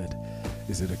 Good.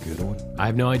 Is it a good one? I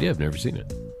have no idea. I've never seen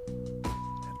it.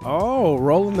 Oh,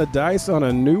 rolling the dice on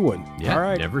a new one. Yeah, all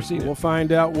right. never seen it. We'll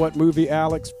find out what movie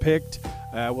Alex picked.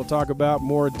 We'll talk about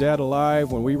more Dead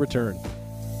Alive when we return.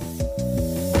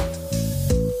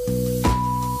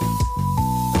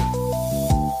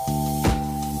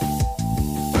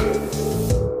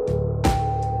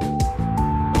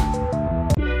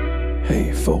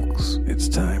 Hey, folks, it's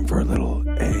time for a little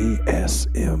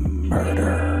ASM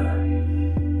murder.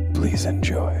 Please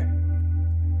enjoy.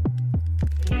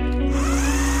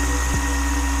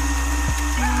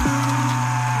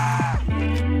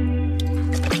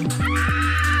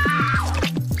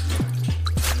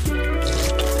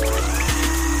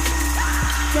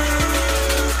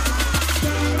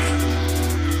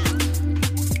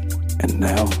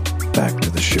 back to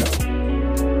the show.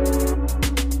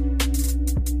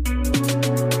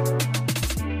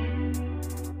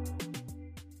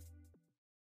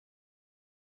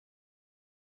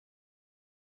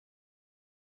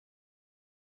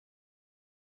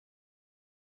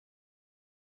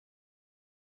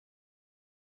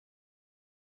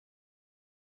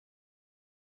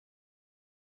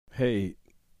 Hey,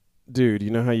 dude, you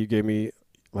know how you gave me,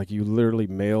 like, you literally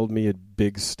mailed me a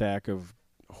big stack of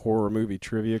horror movie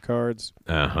trivia cards?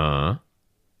 Uh-huh.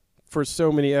 For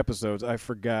so many episodes, I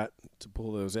forgot to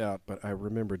pull those out, but I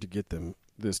remembered to get them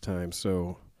this time.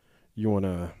 So, you want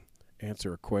to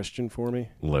answer a question for me?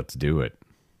 Let's do it.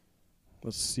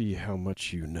 Let's see how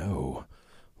much you know.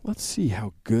 Let's see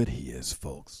how good he is,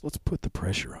 folks. Let's put the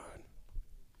pressure on.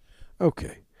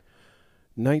 Okay.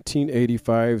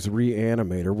 1985's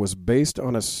Reanimator was based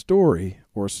on a story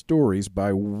or stories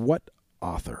by what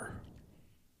author?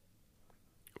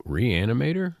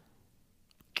 Reanimator?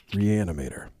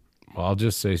 Reanimator. Well, I'll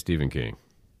just say Stephen King.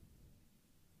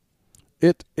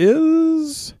 It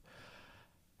is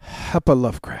H.P.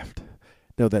 Lovecraft.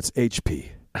 No, that's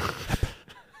H.P.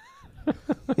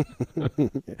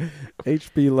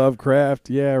 H.P. Lovecraft.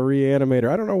 Yeah, Reanimator.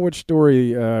 I don't know which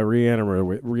story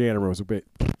Reanimator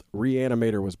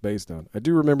was based on. I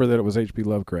do remember that it was H.P.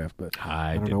 Lovecraft, but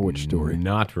I don't know which story.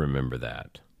 Not remember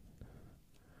that.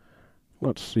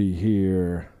 Let's see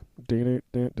here. Do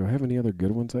I have any other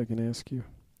good ones I can ask you?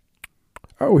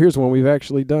 Oh, here's one we've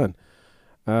actually done.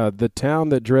 The Town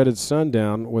That Dreaded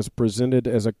Sundown was presented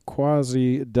as a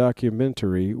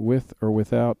quasi-documentary with or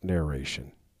without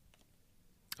narration.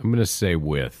 I'm going to say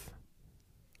with.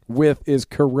 With is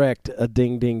correct. A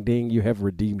ding, ding, ding. You have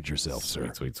redeemed yourself,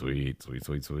 sir. Sweet.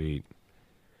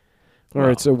 All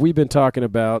right, so we've been talking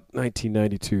about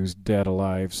 1992's Dead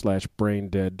Alive / Brain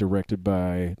Dead, directed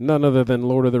by none other than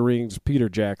Lord of the Rings' Peter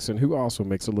Jackson, who also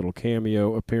makes a little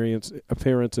cameo appearance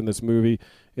in this movie.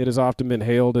 It has often been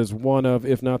hailed as one of,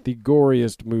 if not the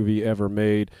goriest movie ever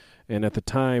made, and at the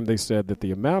time they said that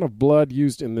the amount of blood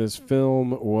used in this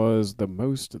film was the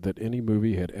most that any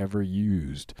movie had ever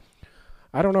used.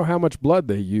 I don't know how much blood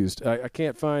they used. I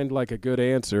can't find like a good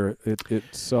answer.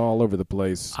 It's all over the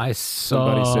place.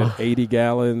 Somebody said 80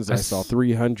 gallons. I saw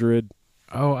 300.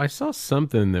 Oh, I saw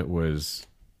something that was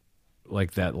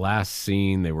like that last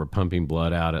scene. They were pumping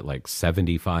blood out at like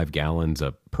 75 gallons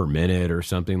per minute or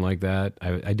something like that.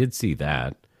 I did see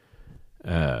that.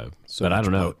 But I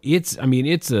don't know. It's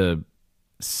a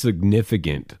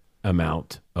significant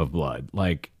amount of blood.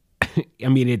 Like, I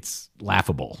mean, it's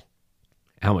laughable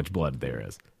how much blood there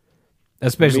is,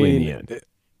 especially in the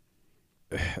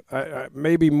end.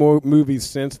 Maybe more movies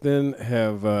since then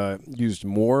have used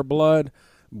more blood,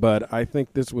 but I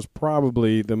think this was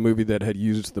probably the movie that had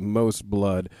used the most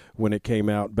blood when it came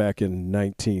out back in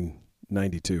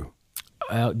 1992.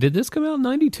 Did this come out in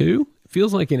 92?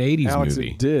 Feels like an 80s Alex,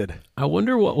 movie. It did. I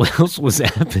wonder what else was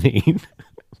happening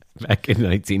back in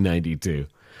 1992.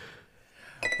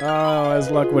 Oh, as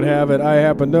luck would have it, I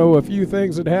happen to know a few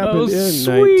things that happened in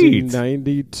sweet.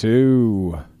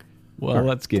 1992. Well,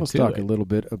 let's talk a little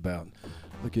bit about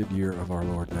the good year of our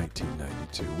Lord,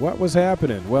 1992. What was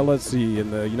happening? Well, let's see. In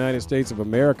the United States of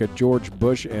America, George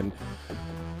Bush and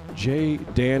J.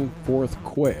 Danforth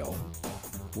Quayle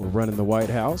were running the White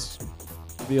House.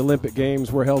 The Olympic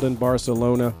Games were held in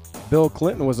Barcelona. Bill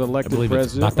Clinton was elected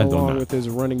president along with his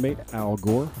running mate, Al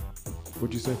Gore.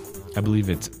 What'd you say? I believe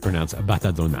it's pronounced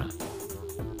Barcelona.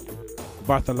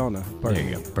 Barcelona. There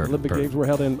you go. Olympic Games were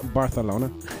held in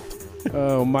Barcelona.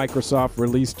 Microsoft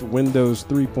released Windows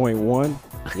 3.1.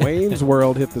 Wayne's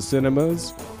World hit the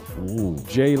cinemas. Ooh.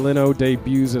 Jay Leno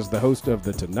debuts as the host of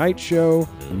The Tonight Show.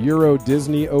 Euro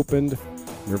Disney opened.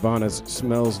 Nirvana's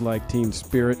Smells Like Teen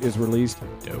Spirit is released.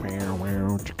 I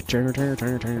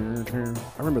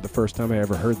remember the first time I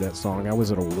ever heard that song. I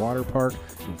was at a water park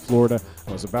in Florida.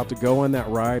 I was about to go on that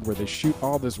ride where they shoot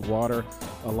all this water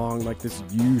along like this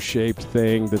U-shaped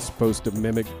thing that's supposed to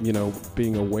mimic,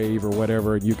 being a wave or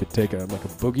whatever. And you could take a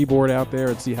boogie board out there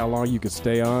and see how long you could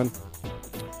stay on.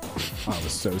 I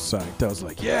was so psyched. I was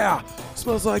like, yeah,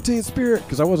 Smells Like Teen Spirit.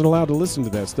 Because I wasn't allowed to listen to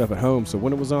that stuff at home. So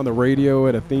when it was on the radio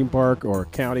at a theme park or a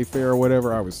county fair or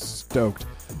whatever, I was stoked.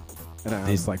 And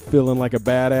I was like feeling like a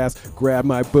badass. Grabbed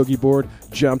my boogie board,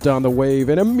 jumped on the wave,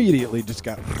 and immediately just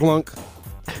got clunk.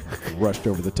 Rushed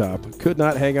over the top. Could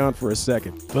not hang on for a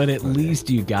second. But at least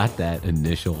you got that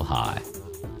initial high.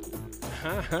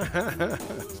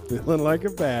 Feeling like a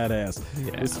badass.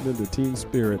 Yeah. Listening to Teen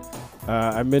Spirit.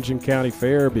 I mentioned county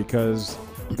fair because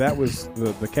that was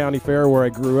the county fair where I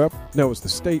grew up. No, it was the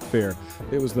state fair.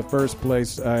 It was the first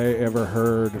place I ever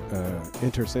heard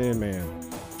Enter Sandman.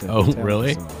 Oh,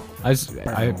 really? I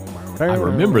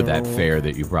remember that fair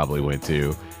that you probably went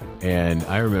to, and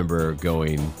I remember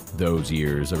going around those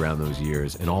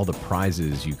years, and all the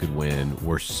prizes you could win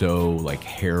were so like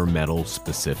hair metal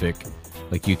specific.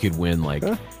 Like you could win like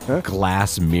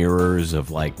glass mirrors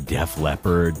of like Def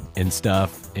Leppard and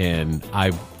stuff, and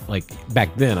I like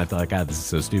back then I thought, God, this is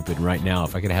so stupid. And right now,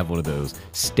 if I could have one of those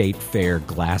state fair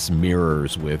glass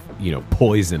mirrors with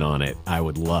Poison on it, I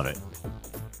would love it.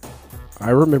 I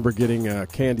remember getting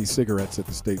candy cigarettes at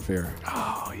the state fair.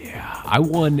 Oh, yeah. I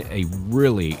won a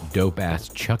really dope-ass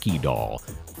Chucky doll,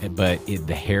 but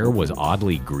the hair was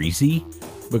oddly greasy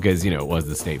because, it was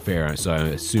the state fair, so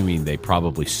I'm assuming they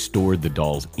probably stored the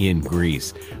dolls in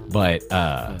grease. But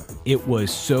it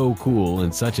was so cool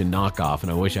and such a knockoff,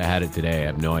 and I wish I had it today. I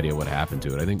have no idea what happened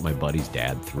to it. I think my buddy's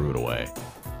dad threw it away.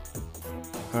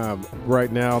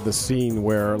 Right now, the scene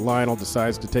where Lionel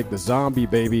decides to take the zombie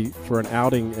baby for an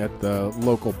outing at the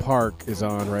local park is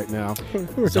on right now.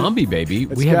 Zombie baby?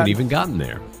 We haven't even gotten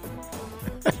there.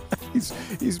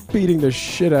 He's beating the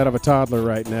shit out of a toddler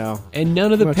right now. And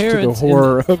none of the parents... To the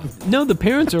horror of... No, the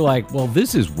parents are like, well,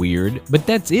 this is weird, but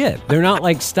that's it. They're not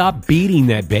like, stop beating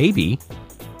that baby.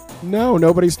 No,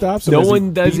 nobody stops him. No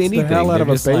one does anything. The hell out of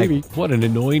a baby. Like, what an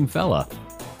annoying fella.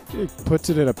 He puts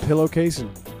it in a pillowcase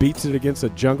and beats it against a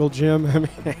jungle gym. I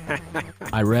mean,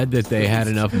 I read that they had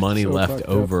enough money left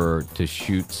over to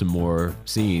shoot some more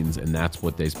scenes, and that's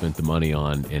what they spent the money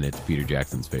on, and it's Peter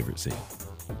Jackson's favorite scene.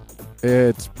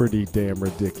 It's pretty damn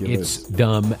ridiculous. It's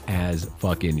dumb as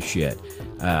fucking shit.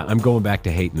 I'm going back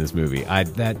to hating this movie.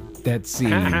 That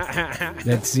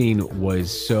scene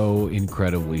was so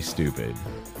incredibly stupid,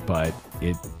 but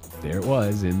there it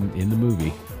was in the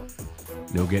movie.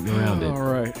 No getting around it. All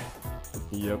right.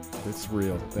 Yep, it's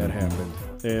real. That happened.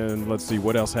 And let's see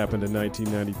what else happened in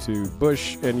 1992.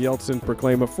 Bush and Yeltsin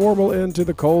proclaim a formal end to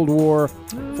the Cold War.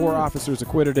 4 officers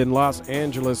acquitted in Los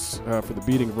Angeles for the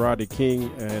beating of Rodney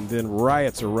King, and then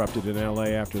riots erupted in L.A.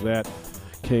 after that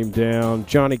came down.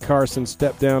 Johnny Carson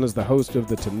stepped down as the host of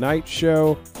The Tonight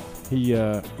Show. He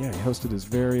hosted his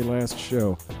very last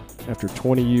show after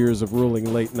 20 years of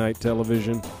ruling late-night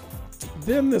television.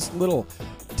 Then this little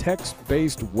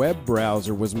text-based web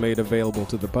browser was made available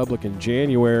to the public in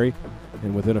January,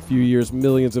 and within a few years,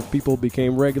 millions of people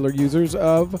became regular users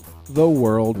of the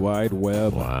World Wide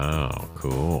Web. Wow,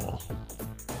 cool.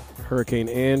 Hurricane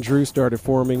Andrew started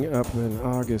forming up on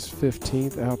August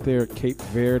 15th out there at Cape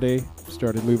Verde,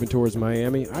 started moving towards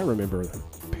Miami. I remember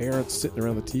parents sitting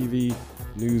around the TV,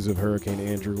 news of Hurricane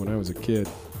Andrew when I was a kid.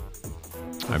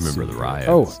 I remember the riots.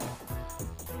 Oh,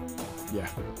 yeah.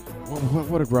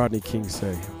 What did Rodney King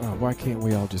say? Why can't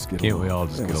we all just get along? Can't we all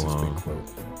just get along? His big quote.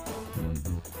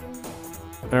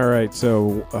 Mm-hmm. All right,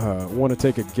 so want to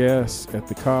take a guess at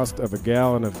the cost of a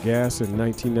gallon of gas in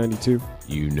 1992?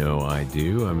 You know I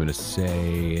do. I'm going to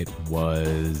say it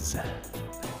was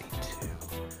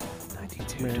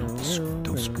 92.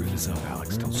 Don't screw this up,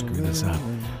 Alex. Don't screw this up.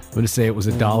 I'm going to say it was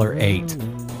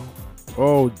 $1.08.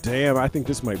 Oh, damn. I think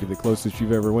this might be the closest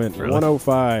you've ever went. Really?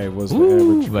 105 was the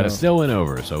average. But it still went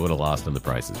over, so I would have lost on the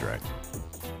prices, right?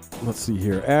 Let's see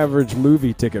here. Average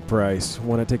movie ticket price.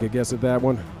 Want to take a guess at that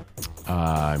one?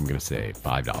 I'm going to say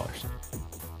 $5.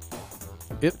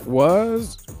 It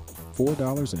was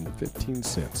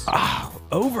 $4.15. Ah,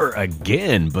 over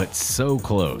again, but so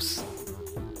close.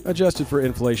 Adjusted for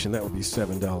inflation, that would be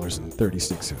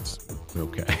 $7.36.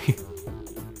 Okay.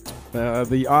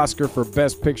 The Oscar for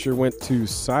Best Picture went to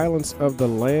Silence of the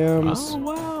Lambs. Oh,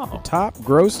 wow. Top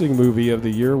grossing movie of the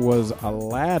year was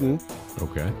Aladdin.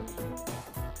 Okay.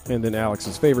 And then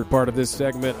Alex's favorite part of this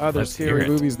segment, other scary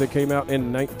movies that came out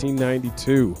in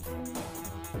 1992.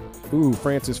 Ooh,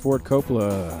 Francis Ford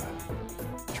Coppola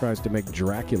tries to make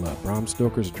Dracula, Bram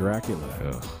Stoker's Dracula.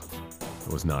 Ugh,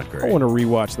 it was not great. I want to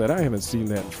rewatch that. I haven't seen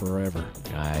that in forever.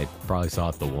 I probably saw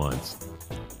it the once.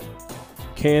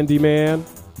 Candyman,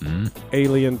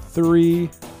 Alien 3,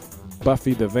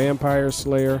 Buffy the Vampire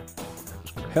Slayer,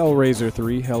 Hellraiser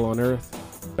 3, Hell on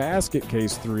Earth, Basket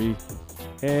Case 3,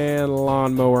 and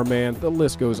Lawnmower Man. The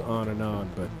list goes on and on,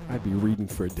 but I'd be reading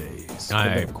for days.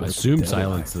 I assume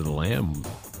Silence of the Lamb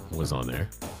was on there.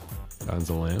 Silence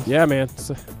of the Lamb? Yeah, man.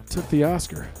 Took the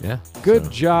Oscar. Yeah.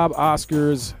 Good job,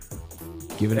 Oscars.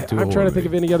 Giving it to I'm trying to think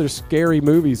of any other scary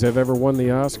movies that have ever won the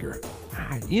Oscar.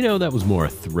 You know, that was more a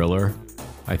thriller,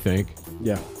 I think.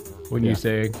 Yeah. Wouldn't you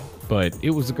say? But it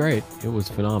was great. It was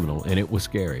phenomenal, and it was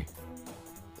scary.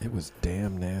 It was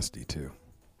damn nasty, too.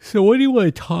 So what do you want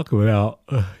to talk about?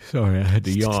 Sorry, I had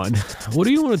to yawn. What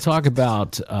do you want to talk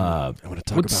about? I want to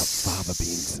talk about fava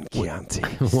beans and Chianti.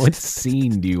 What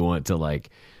scene do you want to, like,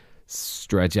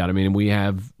 stretch out? I mean, we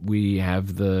have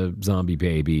the zombie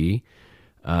baby.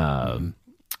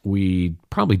 We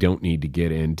probably don't need to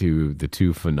get into the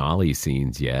 2 finale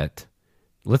scenes yet.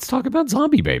 Let's talk about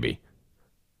Zombie Baby.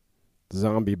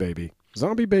 Zombie Baby.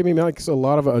 Zombie Baby makes a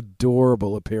lot of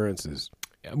adorable appearances.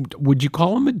 Would you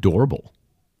call him adorable?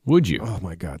 Would you? Oh,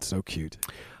 my God, so cute.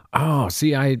 Oh,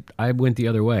 see, I went the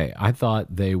other way. I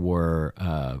thought they were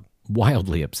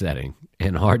wildly upsetting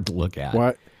and hard to look at.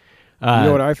 What? You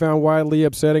know what I found wildly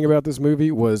upsetting about this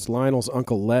movie was Lionel's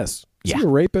Uncle Les. Is he a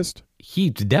rapist?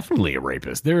 He's definitely a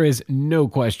rapist. There is no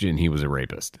question he was a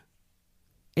rapist.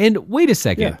 And wait a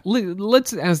second. Yeah.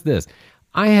 Let's ask this.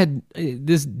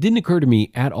 This didn't occur to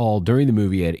me at all during the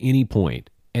movie at any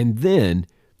point. And then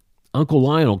Uncle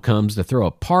Lionel comes to throw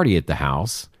a party at the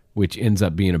house, which ends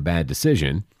up being a bad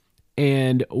decision.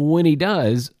 And when he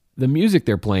does, the music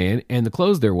they're playing and the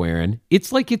clothes they're wearing,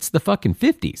 it's like it's the fucking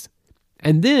 50s.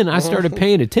 And then I started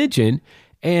paying attention,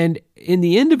 and in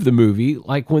the end of the movie,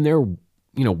 like when they're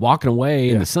walking away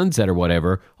in the sunset or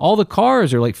whatever, all the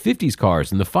cars are like 50s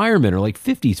cars, and the firemen are like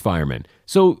 50s firemen.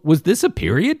 So was this a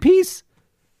period piece?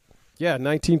 Yeah,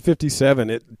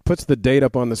 1957. It puts the date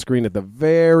up on the screen at the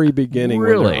very beginning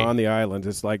when they're on the island.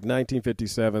 It's like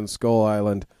 1957, Skull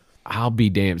Island. I'll be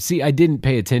damned. See, I didn't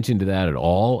pay attention to that at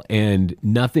all, and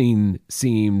nothing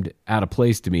seemed out of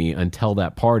place to me until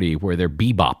that party where they're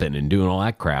bebopping and doing all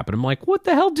that crap. And I'm like, what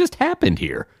the hell just happened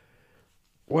here?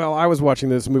 Well, I was watching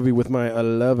this movie with my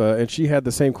lover, and she had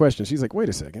the same question. She's like, wait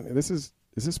a second, is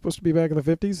this supposed to be back in the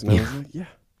 50s? And I was like, yeah.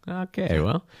 Okay,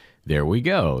 well, there we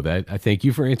go. I thank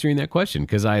you for answering that question,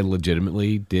 because I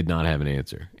legitimately did not have an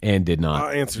answer and did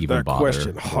not answered even that bother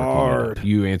question hard.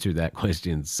 You answered that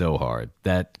question so hard.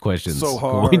 That question's so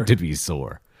hard. going to be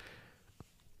sore.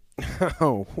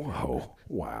 Oh, whoa.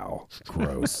 Wow.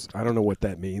 Gross. I don't know what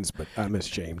that means, but I'm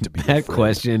ashamed to be That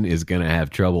question is going to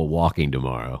have trouble walking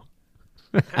tomorrow.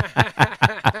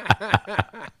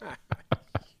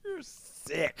 You're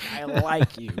sick. I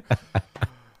like you.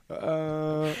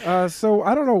 So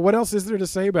I don't know what else is there to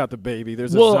say about the baby.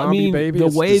 There's a zombie baby.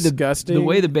 Disgusting. The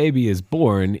way the baby is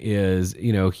born is,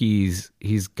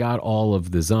 he's got all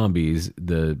of the zombies,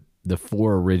 the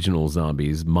 4 original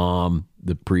zombies: mom,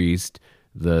 the priest,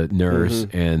 the nurse,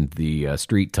 and the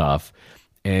street tough,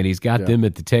 and he's got them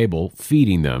at the table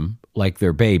feeding them like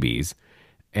they're babies.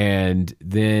 And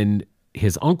then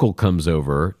his uncle comes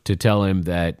over to tell him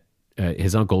that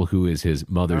his uncle, who is his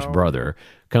mother's brother,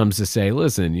 comes to say,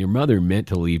 listen, your mother meant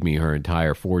to leave me her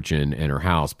entire fortune and her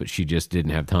house, but she just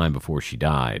didn't have time before she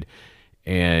died.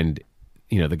 And,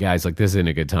 the guy's like, this isn't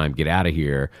a good time. Get out of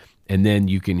here. And then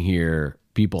you can hear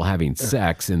people having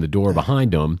sex in the door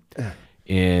behind him.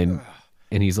 And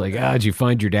he's like, did you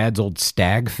find your dad's old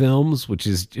stag films? Which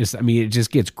is just, it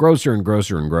just gets grosser and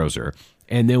grosser and grosser.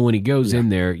 And then when he goes in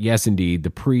there, yes, indeed,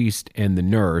 the priest and the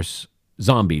nurse,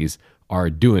 zombies, are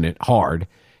doing it hard.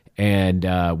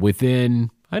 And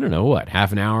within, I don't know what,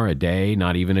 half an hour, a day,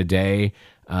 not even a day,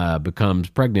 becomes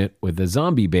pregnant with a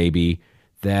zombie baby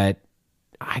that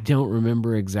I don't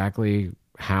remember exactly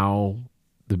how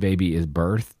the baby is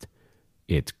birthed.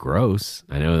 It's gross.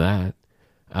 I know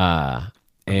that.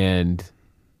 And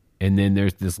then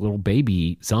there's this little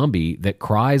baby zombie that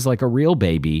cries like a real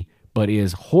baby, but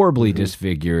is horribly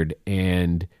disfigured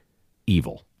and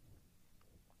evil.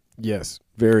 Yes,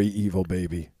 very evil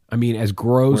baby. As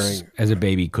gross as a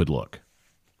baby could look.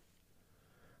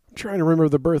 I'm trying to remember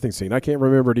the birthing scene. I can't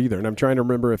remember it either. And I'm trying to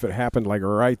remember if it happened like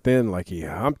right then, like he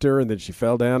humped her and then she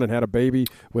fell down and had a baby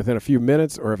within a few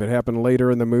minutes, or if it happened later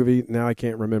in the movie. Now I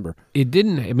can't remember. It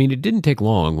didn't take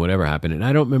long, whatever happened. And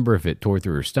I don't remember if it tore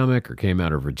through her stomach or came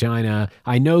out her vagina.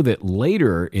 I know that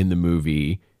later in the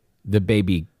movie, the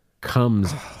baby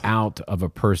comes out of a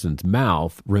person's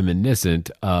mouth reminiscent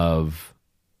of,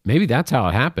 maybe that's how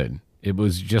it happened. It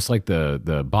was just like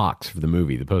the box for the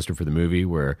movie, the poster for the movie,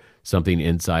 where something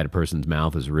inside a person's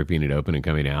mouth is ripping it open and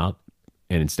coming out.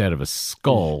 And instead of a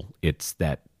skull, it's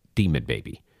that demon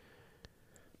baby.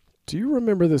 Do you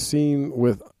remember the scene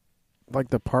with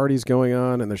like the parties going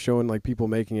on and they're showing like people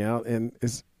making out? And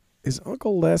is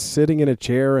Uncle Les sitting in a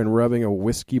chair and rubbing a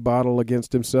whiskey bottle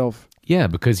against himself? Yeah,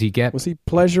 because was he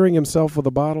pleasuring himself with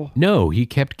a bottle? No, he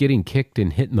kept getting kicked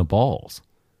and hitting the balls.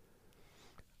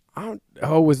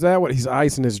 Was that what he's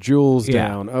icing his jewels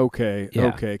down? Yeah. Okay.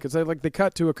 Because they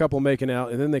cut to a couple making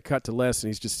out, and then they cut to Les, and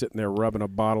he's just sitting there rubbing a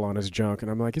bottle on his junk, and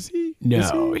I'm like, is he?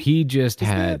 No, he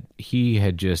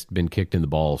had just been kicked in the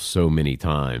balls so many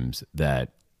times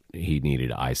that he needed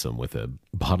to ice him with a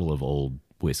bottle of old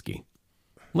whiskey,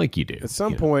 like you do. At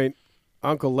some point,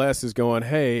 Uncle Les is going,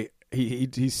 hey,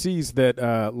 he sees that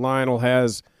Lionel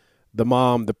has the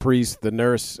mom, the priest, the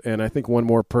nurse, and I think one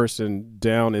more person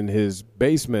down in his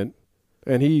basement.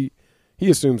 And he he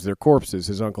assumes they're corpses.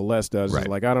 His Uncle Les does. Right. He's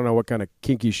like, I don't know what kind of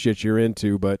kinky shit you're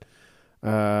into, but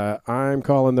I'm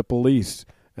calling the police.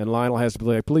 And Lionel has to be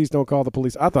like, please don't call the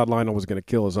police. I thought Lionel was going to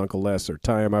kill his Uncle Les or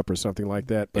tie him up or something like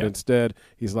that. But instead,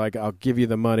 he's like, I'll give you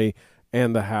the money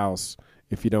and the house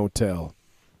if you don't tell.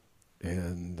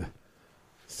 And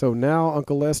so now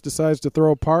Uncle Les decides to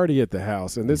throw a party at the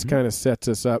house. And this kind of sets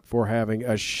us up for having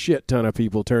a shit ton of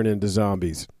people turn into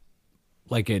zombies.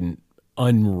 Like an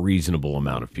unreasonable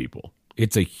amount of people.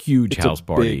 It's a huge house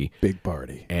party. Big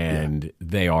party. And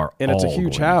they are and all it's a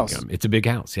huge going to house. it's a big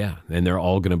house, yeah. And they're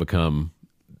all going to become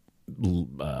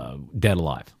dead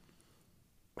alive.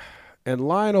 And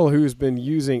Lionel, who's been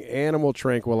using animal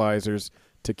tranquilizers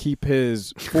to keep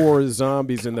his 4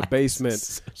 zombies in the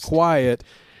basement quiet,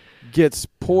 gets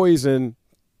poisoned.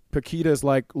 Paquita's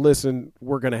like, listen,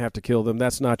 we're going to have to kill them.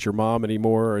 That's not your mom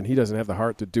anymore. And he doesn't have the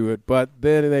heart to do it. But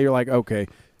then they're like, okay,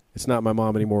 it's not my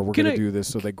mom anymore. We're going to do this.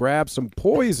 So they grab some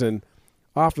poison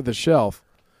off of the shelf.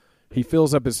 He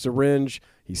fills up his syringe.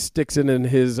 He sticks it in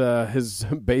his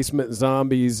basement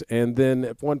zombies, and then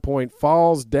at one point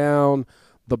falls down.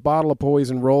 The bottle of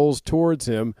poison rolls towards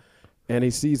him, and he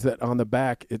sees that on the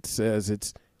back it says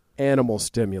it's animal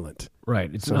stimulant.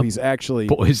 Right. It's so he's actually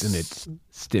poison. It's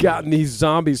gotten these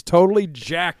zombies totally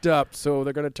jacked up, so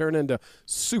they're going to turn into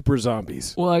super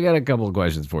zombies. Well, I got a couple of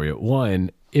questions for you. One,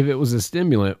 if it was a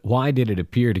stimulant, why did it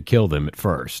appear to kill them at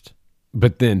first?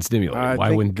 But then stimulate.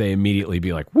 Why wouldn't they immediately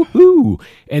be like, woohoo?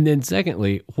 And then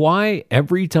secondly, why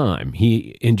every time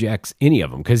he injects any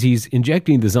of them, because he's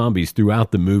injecting the zombies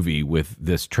throughout the movie with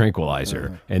this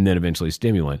tranquilizer and then eventually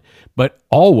stimulant, but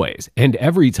always and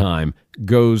every time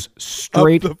goes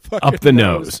straight up the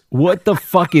nose. What the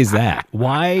fuck is that?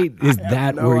 Why is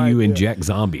that where you inject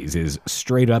zombies, is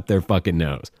straight up their fucking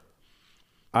nose?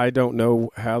 I don't know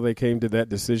how they came to that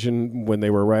decision when they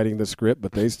were writing the script,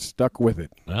 but they stuck with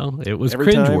it. Well, it was Every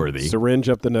cringeworthy. Time, syringe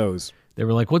up the nose. They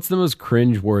were like, what's the most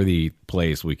cringeworthy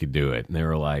place we could do it? And they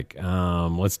were like,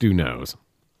 let's do nose.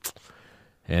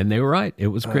 And they were right. It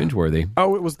was cringeworthy.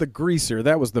 Oh, it was the greaser.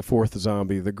 That was the 4th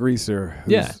zombie, the greaser,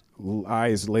 whose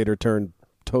eyes later turned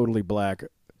totally black.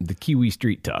 The Kiwi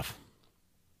Street Tough.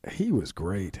 He was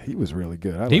great. He was really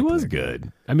good. He was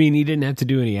good. I mean, he didn't have to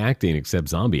do any acting except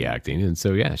zombie acting. And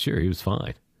so, yeah, sure, he was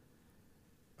fine.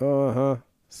 Uh-huh.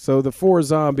 So the 4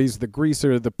 zombies, the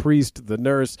greaser, the priest, the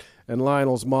nurse, and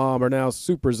Lionel's mom are now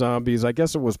super zombies. I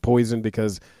guess it was poison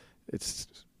because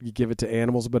you give it to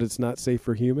animals, but it's not safe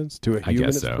for humans. To a human,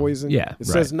 it's poison. Yeah, it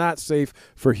says not safe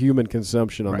for human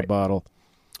consumption on the bottle.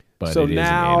 But so it is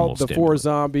now the stimulant. 4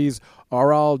 zombies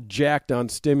are all jacked on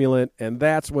stimulant, and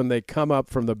that's when they come up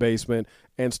from the basement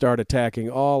and start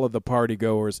attacking all of the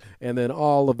partygoers, and then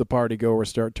all of the partygoers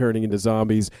start turning into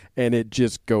zombies, and it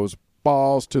just goes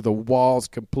balls to the walls,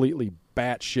 completely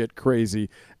batshit crazy,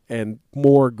 and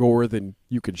more gore than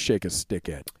you can shake a stick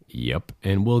at. Yep,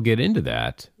 and we'll get into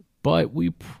that, but we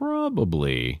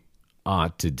probably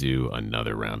ought to do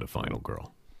another round of Final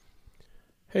Girl.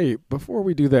 Hey, before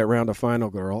we do that round of Final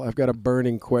Girl, I've got a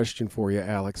burning question for you,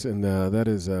 Alex, and that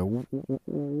is,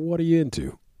 what are you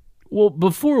into? Well,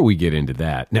 before we get into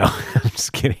that, no, I'm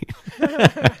just kidding.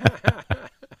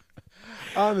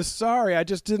 I'm sorry, I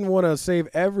just didn't want to save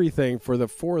everything for the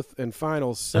 4th and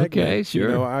final segment. Okay, sure.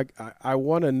 You know, I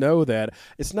want to know that.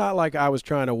 It's not like I was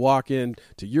trying to walk in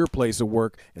to your place of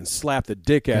work and slap the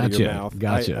dick out of your mouth.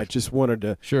 Gotcha. I just wanted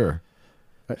to. Sure.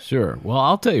 Well,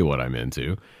 I'll tell you what I'm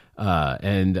into.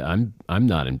 And I'm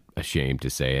not ashamed to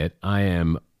say it. I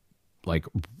am like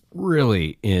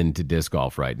really into disc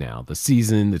golf right now. The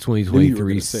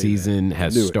 2023 season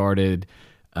has started.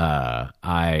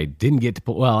 I didn't get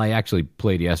to I actually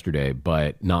played yesterday,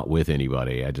 but not with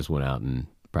anybody. I just went out and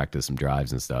practiced some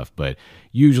drives and stuff. But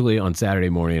usually on Saturday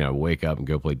morning, I wake up and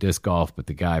go play disc golf. But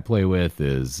the guy I play with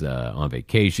is on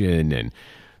vacation, and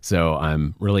so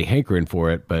I'm really hankering for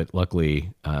it, but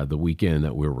luckily the weekend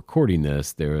that we're recording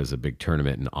this, there is a big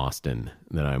tournament in Austin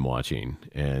that I'm watching.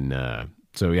 And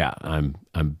so, yeah, I'm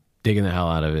digging the hell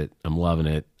out of it. I'm loving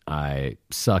it. I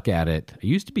suck at it. I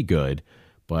used to be good,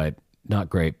 but not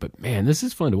great. But, man, this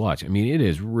is fun to watch. I mean, it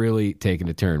is really taking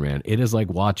a turn, man. It is like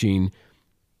watching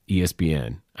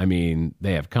ESPN. I mean,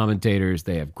 they have commentators,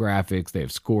 they have graphics, they have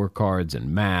scorecards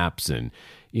and maps, and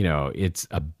you know, it's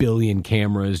a billion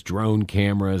cameras, drone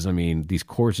cameras. I mean, these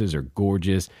courses are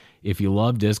gorgeous. If you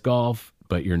love disc golf,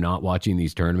 but you're not watching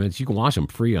these tournaments, you can watch them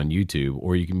free on YouTube,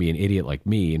 or you can be an idiot like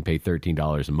me and pay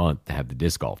 $13 a month to have the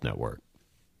Disc Golf Network.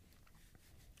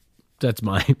 That's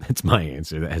my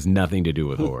answer. That has nothing to do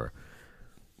with horror.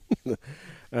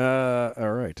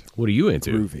 All right. What are you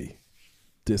into? Groovy.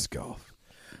 Disc golf.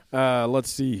 Let's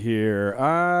see here.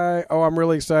 I'm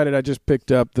really excited. I just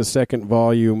picked up the second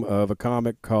volume of a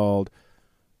comic called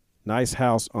Nice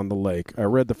House on the Lake. I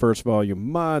read the first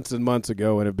volume months and months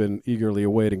ago and have been eagerly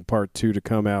awaiting part 2 to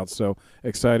come out, so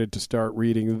excited to start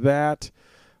reading that.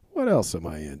 What else am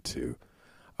I into?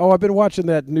 Oh, I've been watching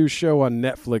that new show on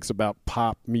Netflix about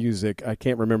pop music. I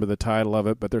can't remember the title of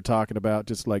it, but they're talking about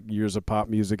just like years of pop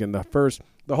music, and the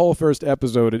whole first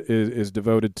episode is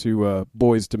devoted to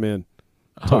Boys to Men.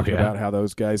 Talking about how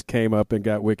those guys came up and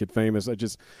got wicked famous. I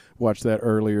just watched that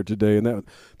earlier today, and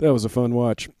that was a fun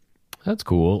watch. That's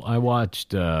cool. I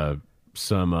watched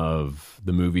some of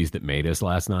the movies that made us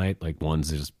last night, like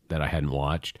ones that I hadn't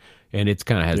watched, and it's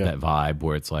kind of has that vibe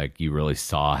where it's like you really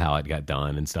saw how it got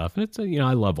done and stuff. And it's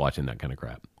I love watching that kind of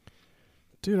crap.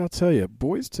 Dude, I'll tell you,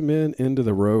 Boys to Men, End of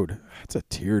the Road. That's a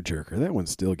tearjerker. That one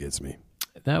still gets me.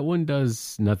 That one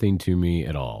does nothing to me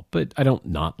at all. But I don't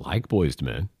not like Boys to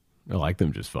Men. I like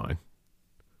them just fine.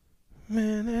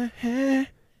 In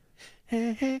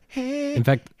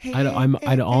fact,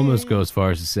 I'd almost go as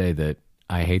far as to say that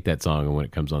I hate that song, and when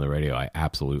it comes on the radio, I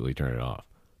absolutely turn it off.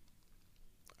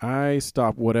 I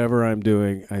stop whatever I'm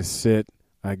doing. I sit,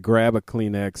 I grab a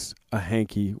Kleenex, a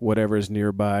hanky, whatever is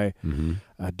nearby,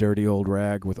 a dirty old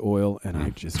rag with oil, and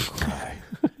I just cry.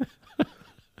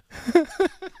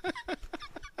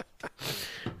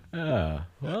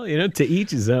 Well, to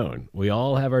each his own. We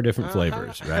all have our different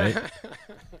flavors, right?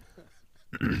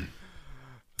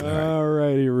 All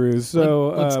righty, Ruse. So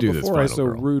let's do this, before I so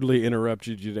Girl. rudely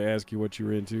interrupted you to ask you what you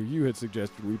were into, you had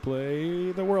suggested we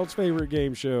play the world's favorite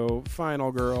game show,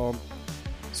 Final Girl.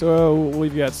 So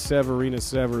we've got Severina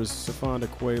Severs, Safanda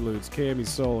Quaaludes, Cammie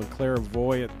Soul, and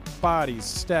Clairvoyant bodies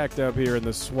stacked up here in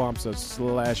the swamps of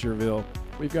Slasherville.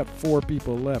 We've got 4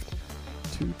 people left.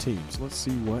 2 teams. Let's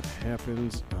see what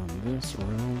happens on this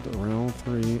round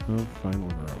 3 of Final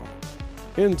Girl.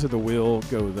 Into the wheel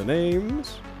go the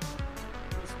names.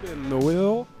 Spin the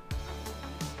wheel.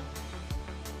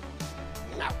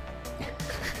 No.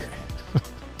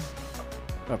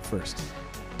 Up first,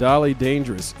 Dolly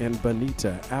Dangerous and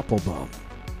Bonita Applebum.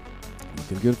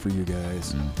 Looking good for you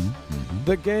guys.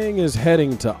 The gang is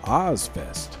heading to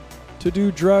Ozfest to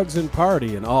do drugs and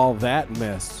party and all that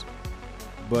mess.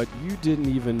 But you didn't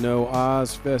even know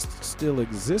Ozfest still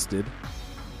existed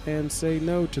and say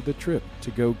no to the trip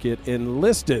to go get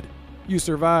enlisted. You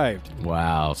survived.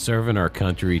 Wow, serving our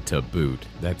country to boot.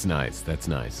 That's nice. That's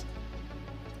nice.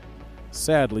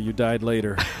 Sadly, you died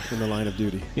later in the line of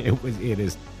duty. It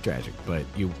is tragic, but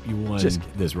you won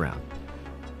this round.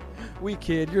 We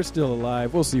kid, you're still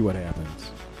alive. We'll see what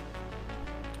happens.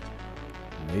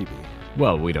 Maybe.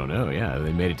 Well, we don't know. Yeah,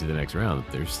 they made it to the next round.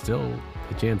 There's still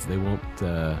a chance they won't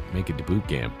make it to boot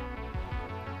camp.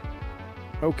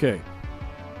 Okay.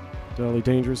 Dolly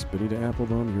Dangerous, Bonita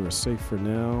Applebum, you are safe for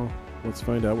now. Let's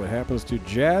find out what happens to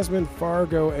Jasmine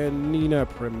Fargo and Nina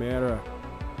Primera.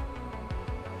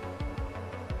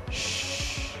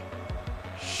 Shh.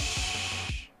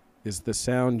 Shh is the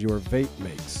sound your vape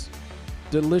makes.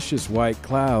 Delicious white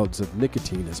clouds of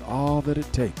nicotine is all that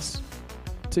it takes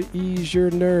to ease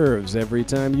your nerves every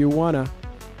time you wanna.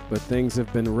 But things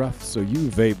have been rough, so you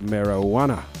vape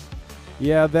marijuana.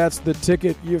 Yeah, that's the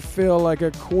ticket. You feel like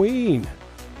a queen,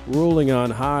 ruling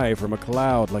on high from a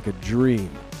cloud like a dream.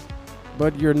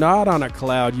 But you're not on a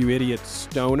cloud, you idiot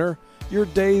stoner. You're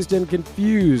dazed and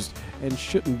confused and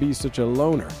shouldn't be such a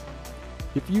loner.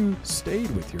 If you stayed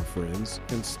with your friends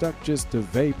and stuck just to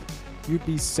vape, you'd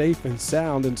be safe and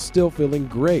sound and still feeling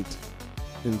great.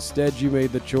 Instead, you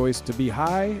made the choice to be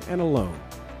high and alone.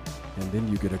 And then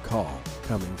you get a call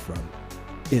coming from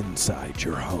inside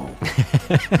your home.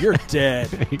 You're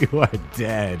dead. You are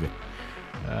dead.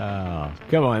 Oh,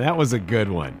 come on. That was a good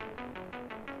one.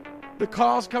 The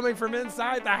call's coming from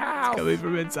inside the house. Coming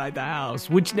from inside the house,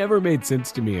 which never made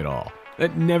sense to me at all.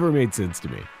 That never made sense to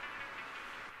me.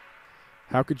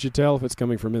 How could you tell if it's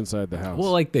coming from inside the house?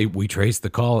 Well, like we traced the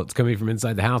call. It's coming from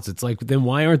inside the house. It's like, then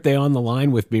why aren't they on the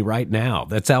line with me right now?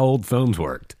 That's how old phones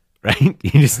worked, right? You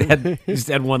just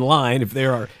had one line. If they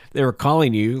were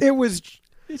calling you,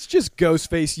 it's just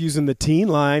Ghostface using the teen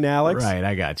line, Alex. Right,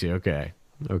 I got you. Okay.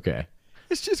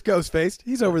 It's just Ghostface.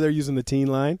 He's over there using the teen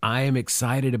line. I am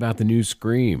excited about the new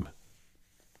Scream.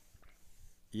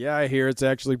 Yeah, I hear it's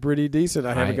actually pretty decent.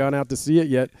 I haven't gone out to see it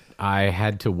yet. I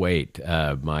had to wait.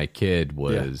 My kid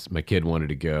wanted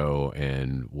to go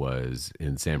and was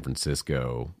in San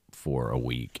Francisco for a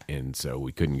week, and so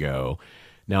we couldn't go.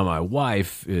 Now my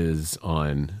wife is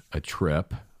on a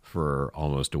trip for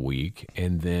almost a week,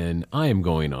 and then I am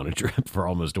going on a trip for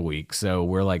almost a week. So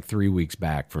we're like 3 weeks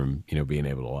back from being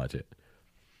able to watch it.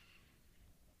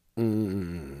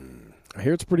 I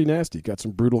hear it's pretty nasty. Got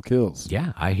some brutal kills.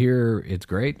 Yeah, I hear it's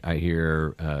great. I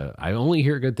only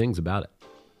hear good things about it.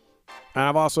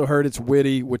 I've also heard it's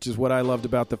witty, which is what I loved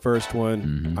about the first one.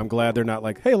 Mm-hmm. I'm glad they're not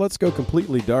like, hey, let's go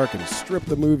completely dark and strip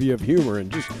the movie of humor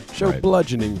and just show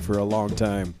bludgeoning for a long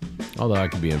time. Although I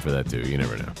could be in for that too. You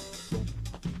never know.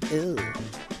 Ew.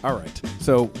 All right.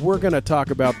 So we're going to talk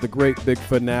about the great big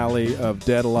finale of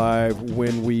Dead Alive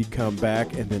when we come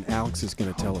back. And then Alex is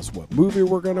going to tell us what movie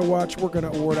we're going to watch. We're going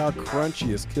to award our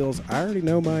crunchiest kills. I already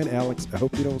know mine, Alex. I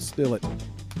hope you don't steal it.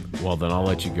 Well, then I'll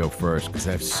let you go first because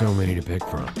I have so many to pick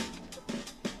from.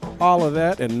 All of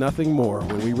that and nothing more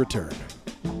when we return.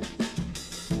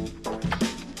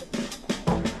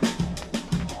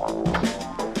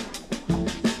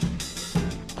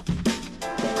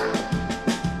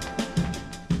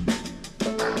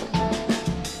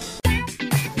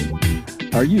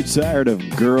 Are you tired of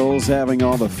girls having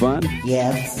all the fun?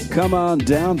 Yes. Come on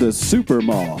down to Super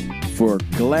Mall for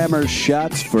glamour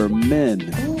shots for men.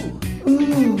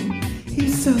 Ooh,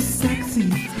 he's so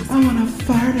sexy. I want to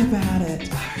fart about it.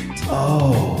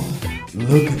 Oh,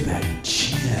 look at that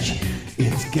chin.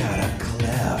 It's got a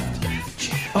cleft.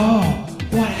 Oh,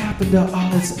 what happened to all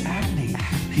his acne?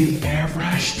 He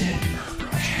airbrushed it.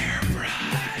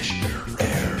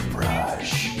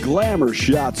 Airbrush. Glamour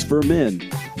shots for men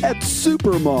at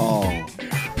Super Mall.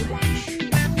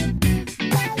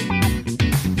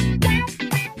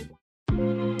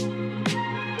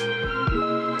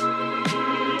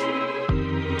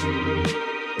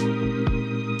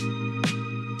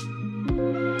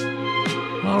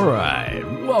 All right,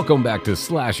 welcome back to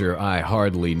Slasher I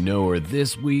Hardly Know Her.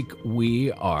 This week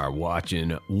we are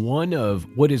watching one of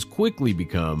what has quickly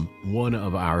become one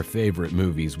of our favorite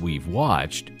movies we've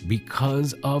watched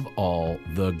because of all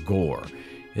the gore.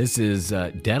 This is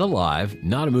Dead Alive,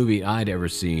 not a movie I'd ever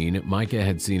seen. Micah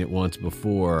had seen it once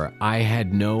before. I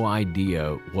had no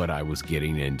idea what I was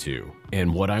getting into.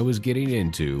 And what I was getting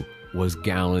into was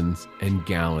gallons and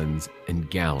gallons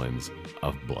and gallons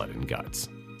of blood and guts.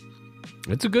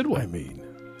 It's a good one. I mean,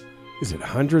 is it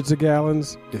hundreds of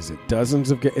gallons? Is it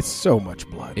dozens of gallons? It's so much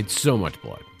blood. It's so much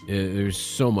blood. There's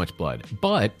so much blood.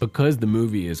 But because the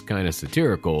movie is kind of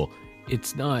satirical,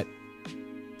 it's not,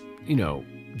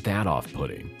 that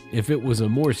off-putting. If it was a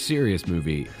more serious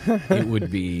movie, it would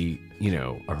be,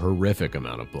 a horrific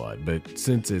amount of blood. But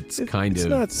since it's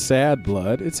not sad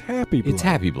blood. It's happy blood. It's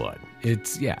happy blood.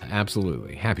 It's,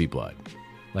 absolutely. Happy blood.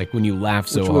 Like when you laugh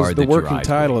so Which was hard the that your working eyes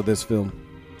title bleed. of this film.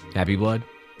 Happy blood?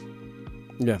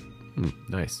 Yeah.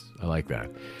 Nice. I like that.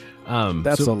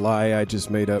 That's a lie I just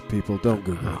made up, people. Don't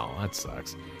Google it. Oh, that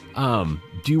sucks.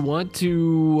 Do you want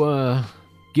to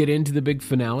get into the big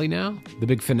finale now? The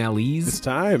big finales? It's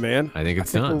time, man. I think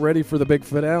it's We're time. ready for the big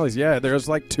finales. Yeah, there's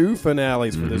like 2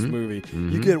 finales for this movie.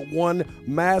 You get one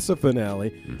massive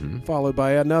finale, followed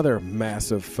by another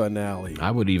massive finale.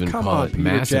 I would even Come call on, it Peter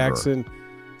Massiver. Jackson.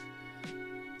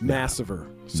 Massiver.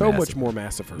 So much Massiver. more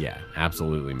massiver. Yeah,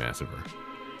 absolutely Massiver.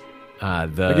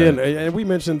 Again, and we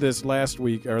mentioned this last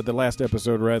week, or the last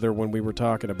episode rather, when we were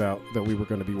talking about that we were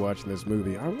going to be watching this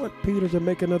movie. I want Peter to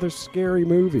make another scary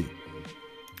movie.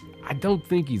 I don't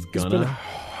think he's He's been gonna.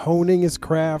 honing his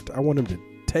craft. I want him to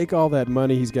take all that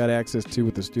money he's got access to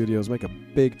with the studios, make a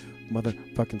big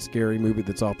motherfucking scary movie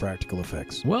that's all practical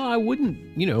effects. Well, I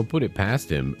wouldn't, put it past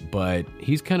him, but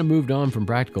he's kind of moved on from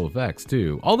practical effects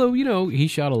too. Although, he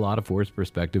shot a lot of forced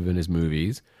perspective in his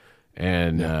movies.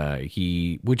 And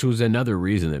which was another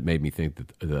reason that made me think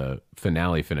that the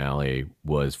finale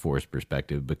was forced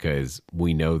perspective, because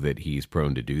we know that he's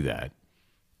prone to do that.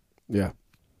 Yeah.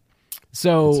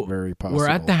 So It's very possible. we're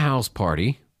at the house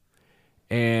party,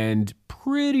 and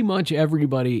pretty much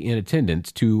everybody in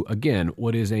attendance to, again,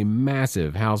 what is a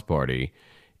massive house party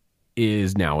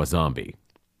is now a zombie.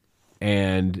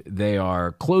 And they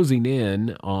are closing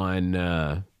in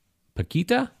on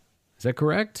Paquita. Is that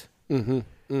correct?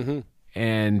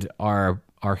 And our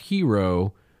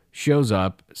hero shows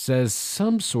up, says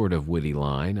some sort of witty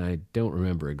line. I don't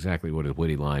remember exactly what his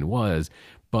witty line was,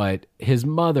 but his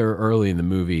mother early in the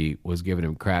movie was giving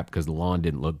him crap because the lawn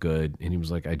didn't look good, and he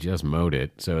was like, I just mowed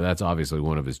it. So that's obviously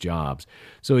one of his jobs.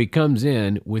 So he comes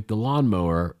in with the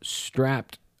lawnmower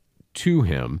strapped to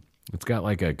him. It's got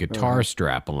like a guitar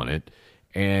strap on it,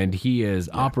 and he is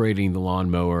operating the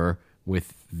lawnmower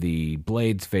with the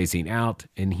blades facing out,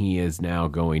 and he is now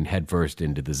going headfirst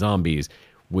into the zombies,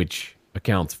 which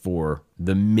accounts for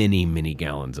the many, many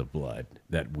gallons of blood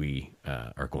that we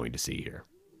are going to see here.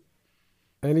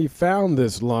 And he found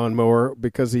this lawnmower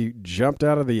because he jumped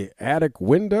out of the attic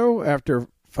window after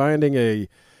finding a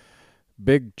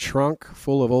big trunk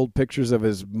full of old pictures of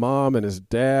his mom and his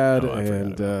dad, Oh, I forgot and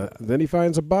about that. then he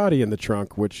finds a body in the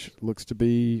trunk, which looks to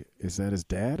be, is that his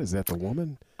dad? Is that the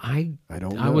woman? I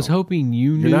don't know. I was hoping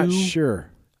you knew. You're not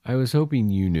sure. I was hoping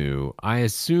you knew. I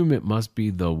assume it must be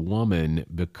the woman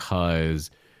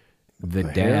because the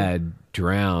hair? dad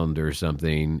drowned or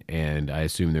something, and I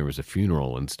assume there was a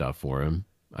funeral and stuff for him.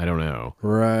 I don't know.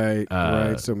 Right,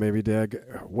 right. So maybe dad.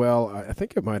 Well, I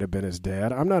think it might have been his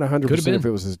dad. I'm not 100% if it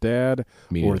was his dad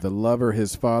Me or neither. the lover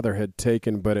his father had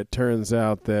taken, but it turns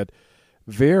out that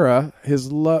Vera,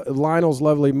 Lionel's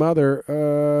lovely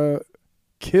mother,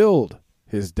 killed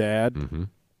his dad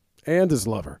and his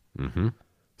lover. Mm-hmm.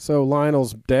 So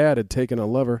Lionel's dad had taken a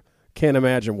lover. Can't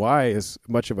imagine why, as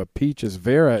much of a peach as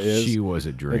Vera is. She was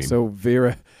a dream. And so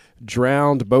Vera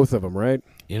drowned both of them, right?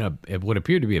 It would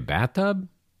appear to be a bathtub.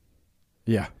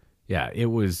 Yeah. Yeah, it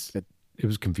was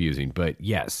confusing, but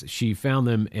yes, she found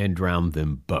them and drowned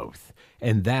them both.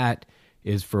 And that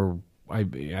is for I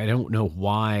don't know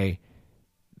why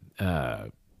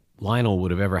Lionel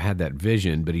would have ever had that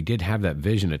vision, but he did have that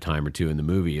vision a time or two in the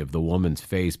movie of the woman's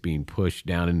face being pushed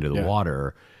down into the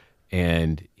water,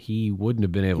 and he wouldn't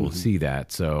have been able to see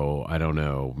that. So I don't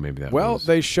know, maybe that was...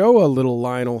 they show a little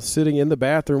Lionel sitting in the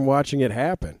bathroom watching it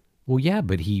happen. Well, yeah,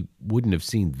 but he wouldn't have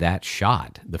seen that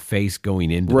shot, the face going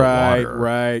into the water.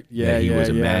 Right, yeah, that he was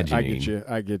yeah. imagining.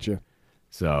 I get you.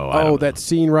 So I don't know. that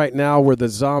scene right now where the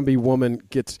zombie woman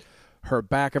gets her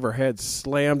back of her head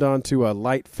slammed onto a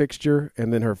light fixture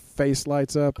and then her face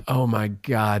lights up. Oh my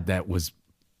God, that was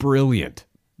brilliant.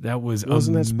 That was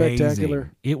Wasn't amazing. that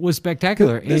spectacular? It was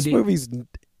spectacular. This And movie's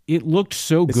it looked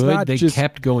so It's good. not They just-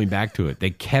 kept going back to it.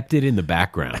 They kept it in the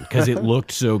background because it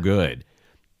looked so good.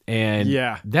 And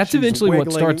Yeah, that's she's eventually what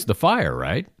wiggling. starts the fire,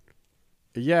 right?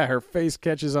 Yeah, her face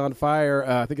catches on fire.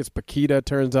 I think it's Paquita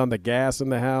turns on the gas in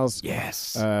the house.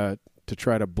 Yes. To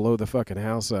try to blow the fucking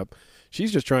house up.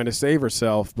 She's just trying to save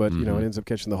herself, but it ends up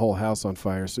catching the whole house on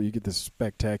fire. So you get this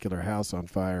spectacular house on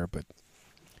fire. But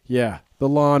yeah, the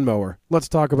lawnmower. Let's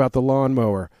talk about the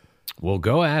lawnmower. Well,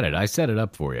 go at it. I set it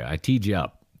up for you. I teed you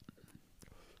up.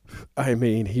 I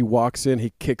mean, he walks in,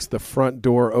 he kicks the front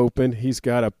door open. He's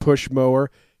got a push mower.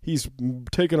 He's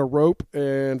taken a rope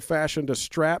and fashioned a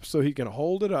strap so he can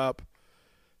hold it up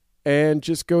and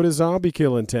just go to zombie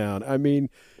killing town. I mean,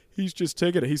 he's just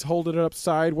taking it. He's holding it up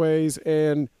sideways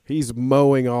and he's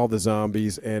mowing all the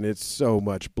zombies, and it's so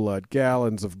much blood,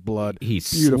 gallons of blood.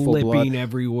 He's beautiful slipping blood.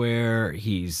 everywhere.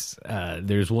 He's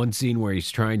there's one scene where he's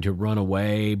trying to run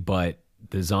away, but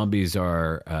the zombies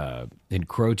are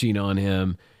encroaching on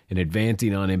him and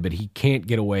advancing on him, but he can't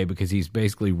get away because he's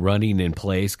basically running in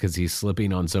place because he's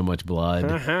slipping on so much blood.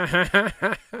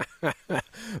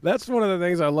 That's one of the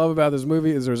things I love about this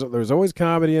movie is there's always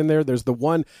comedy in there. There's the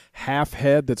one half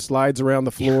head that slides around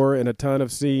the floor in a ton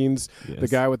of scenes. Yes. The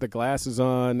guy with the glasses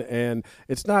on, and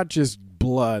it's not just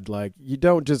blood. Like, you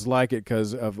don't just like it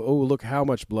because of, oh, look how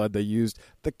much blood they used.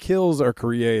 The kills are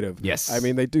creative. Yes. I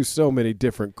mean, they do so many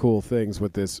different cool things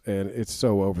with this, and it's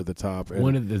so over the top. And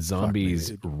One of the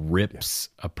zombies rips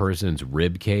a person's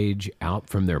rib cage out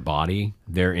from their body,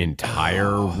 their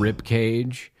entire rib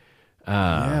cage.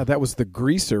 yeah, that was the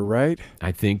greaser, right?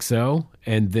 I think so.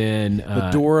 And then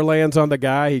The door lands on the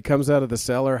guy. He comes out of the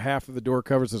cellar. Half of the door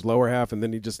covers his lower half, and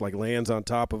then he just like lands on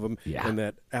top of him. Yeah. And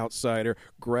that outsider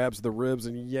grabs the ribs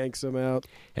and yanks him out.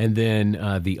 And then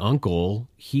the uncle,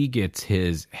 he gets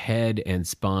his head and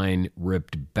spine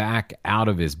ripped back out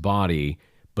of his body,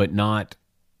 but not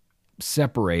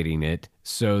separating it,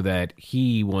 so that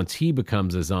he, once he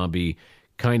becomes a zombie,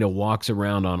 kind of walks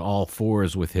around on all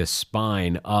fours with his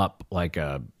spine up like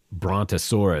a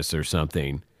brontosaurus or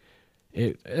something.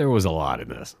 There was a lot in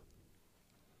this.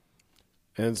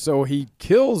 And so he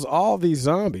kills all these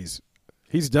zombies.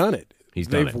 He's done it.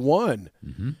 They've won.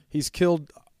 Mm-hmm. He's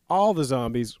killed all the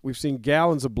zombies. We've seen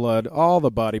gallons of blood, all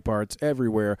the body parts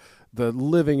everywhere. The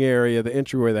living area, the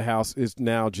entryway of the house is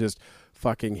now just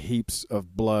fucking heaps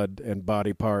of blood and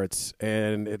body parts.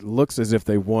 And it looks as if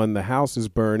they won. The house is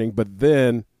burning, but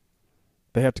then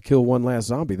they have to kill one last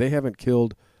zombie. They haven't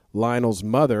killed Lionel's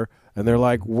mother, and they're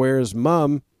like, where's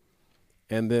Mom?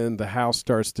 And then the house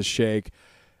starts to shake,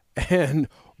 and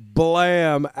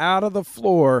blam, out of the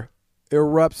floor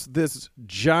erupts this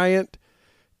giant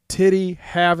titty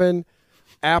having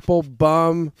apple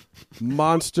bum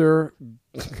monster.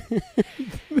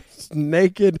 This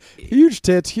naked, huge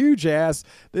tits, huge ass,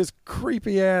 this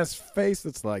creepy ass face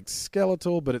that's like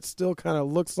skeletal, but it still kind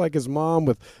of looks like his mom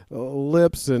with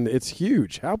lips, and it's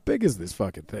huge. How big is this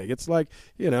fucking thing? It's like,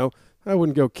 I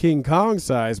wouldn't go King Kong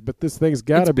size, but this thing's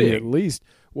got to It's be big. at least,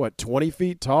 20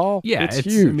 feet tall? Yeah, it's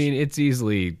huge. I mean, it's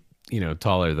easily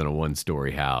taller than a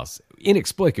one-story house.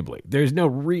 Inexplicably, there's no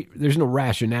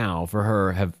rationale for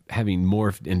her having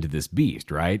morphed into this beast,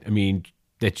 right? I mean,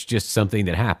 that's just something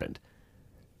that happened.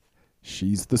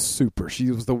 She's the super. She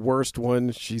was the worst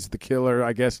one. She's the killer.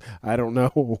 I guess I don't know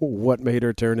what made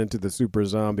her turn into the super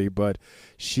zombie, but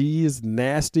she is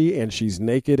nasty and she's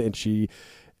naked and she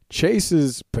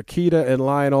chases Paquita and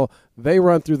Lionel. They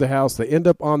run through the house. They end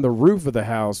up on the roof of the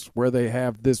house where they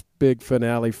have this big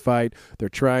finale fight. They're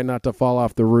trying not to fall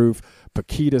off the roof.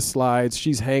 Paquita slides.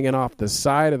 She's hanging off the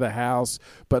side of the house,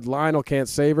 but Lionel can't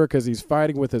save her because he's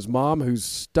fighting with his mom, whose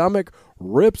stomach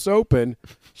rips open.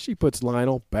 She puts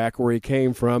Lionel back where he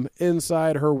came from,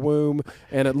 inside her womb,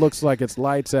 and it looks like it's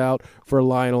lights out for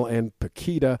Lionel and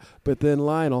Paquita. But then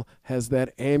Lionel has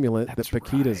that amulet that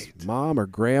Paquita's mom or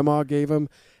grandma gave him,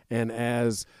 and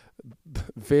as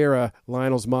Vera,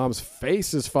 Lionel's mom's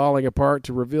face is falling apart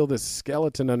to reveal this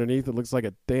skeleton underneath. It looks like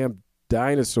a damn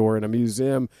dinosaur in a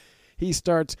museum. He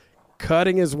starts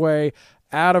cutting his way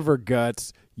out of her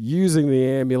guts using the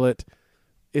amulet.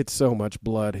 It's so much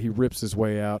blood. He rips his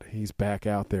way out. He's back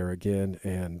out there again,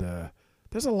 and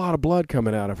there's a lot of blood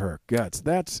coming out of her guts.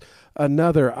 That's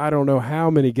another, I don't know how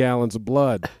many gallons of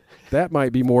blood. That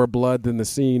might be more blood than the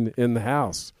scene in the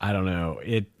house. I don't know.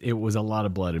 It was a lot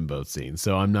of blood in both scenes,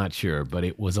 so I'm not sure, but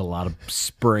it was a lot of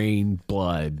spraying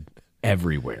blood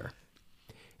everywhere.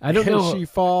 I don't know. She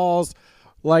falls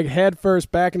like head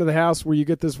first back into the house, where you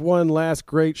get this one last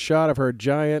great shot of her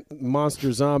giant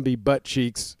monster zombie butt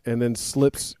cheeks, and then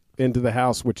slips into the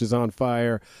house, which is on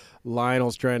fire.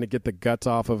 Lionel's trying to get the guts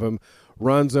off of him,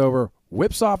 runs over,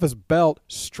 whips off his belt,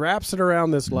 straps it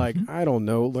around this, like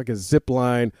a zip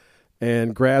line,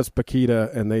 and grabs Paquita,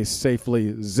 and they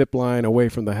safely zip line away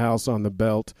from the house on the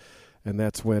belt. And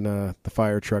that's when the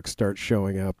fire trucks start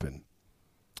showing up, and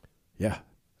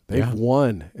they've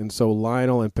won. And so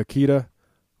Lionel and Paquita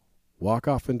walk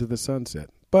off into the sunset.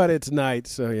 But it's night,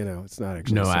 so, it's not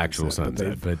actually no sunset, actual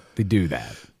sunset, but they do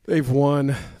that. They've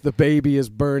won. The baby is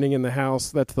burning in the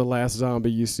house. That's the last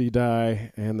zombie you see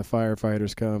die, and the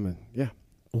firefighters come, and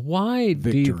Why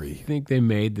victory. Do you think they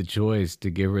made the choice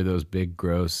to give her those big,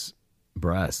 gross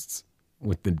breasts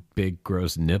with the big,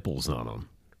 gross nipples on them?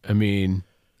 I mean,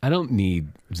 I don't need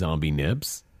zombie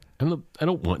nips. I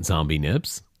don't want zombie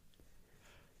nips.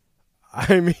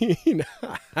 I mean,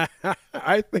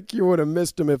 I think you would have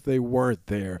missed them if they weren't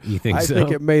there. You think so? I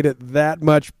think it made it that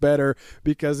much better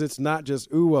because it's not just,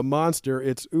 ooh, a monster.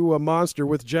 It's, ooh, a monster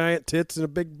with giant tits and a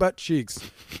big butt cheeks.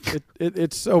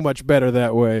 It's so much better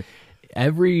that way.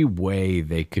 Every way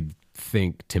they could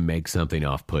think to make something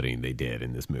off-putting, they did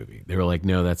in this movie. They were like,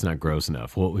 no, that's not gross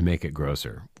enough. What would make it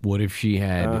grosser? What if she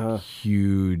had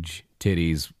huge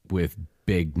titties with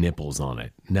big nipples on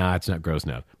it? Nah, it's not gross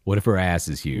enough. What if her ass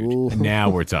is huge? Ooh. Now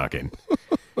we're talking.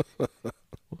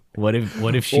 What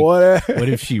if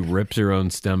she rips her own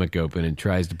stomach open and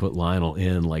tries to put Lionel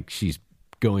in like he's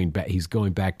going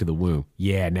back to the womb?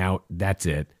 Yeah, now that's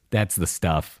it. That's the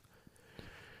stuff.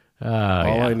 All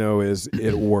I know is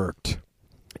it worked.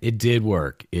 It did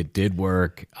work. It did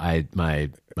work. My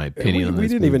opinion on this we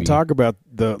didn't movie, even talk about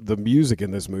the music in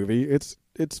this movie. It's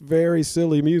very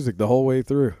silly music the whole way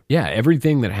through. Yeah,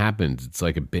 everything that happens, it's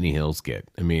like a Benny Hill skit.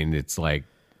 I mean, it's like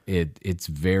it's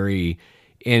very,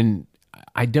 and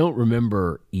I don't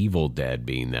remember Evil Dead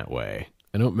being that way.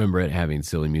 I don't remember it having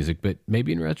silly music, but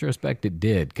maybe in retrospect it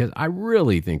did, because I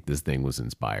really think this thing was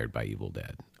inspired by Evil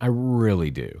Dead. I really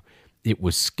do. It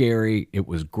was scary. It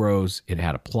was gross. It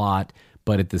had a plot,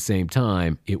 but at the same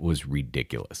time, it was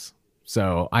ridiculous.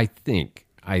 So I think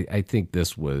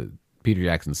this was, Peter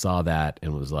Jackson saw that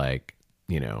and was like,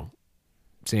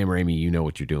 Sam Raimi, you know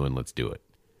what you're doing. Let's do it.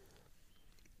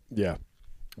 Yeah.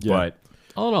 But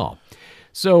all in all,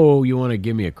 so you want to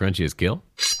give me a crunchiest kill?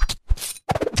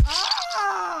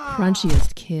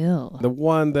 Crunchiest kill. The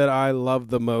one that I love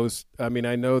the most, I mean,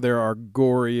 I know there are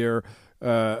gorier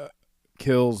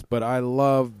kills, but I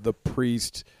love the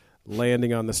priest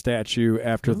landing on the statue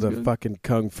after the fucking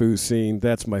kung fu scene.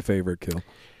 That's my favorite kill.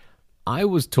 I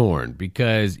was torn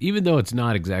because even though it's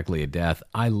not exactly a death,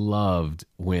 I loved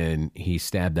when he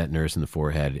stabbed that nurse in the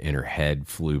forehead and her head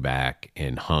flew back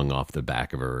and hung off the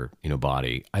back of her,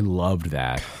 body. I loved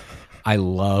that. I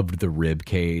loved the rib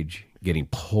cage getting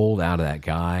pulled out of that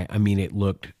guy. I mean,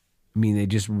 they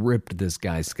just ripped this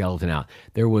guy's skeleton out.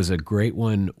 There was a great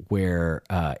one where,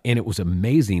 and it was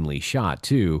amazingly shot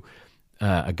too.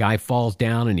 A guy falls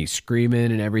down and he's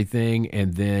screaming and everything,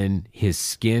 and then his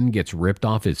skin gets ripped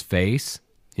off his face.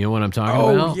 You know what I'm talking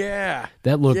about? Oh, yeah.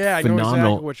 That looked phenomenal. I know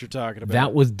exactly what you're talking about.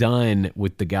 That was done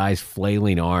with the guy's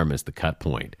flailing arm as the cut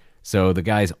point. So the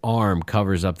guy's arm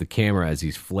covers up the camera as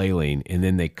he's flailing, and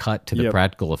then they cut to the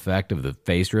practical effect of the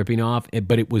face ripping off.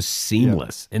 But it was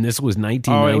seamless. And this was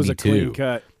 1992. Oh, it was a clean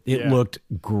cut. It looked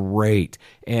great.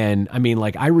 And I mean,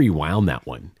 like, I rewound that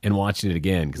one and watched it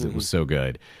again because it was so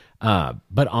good.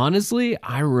 But honestly,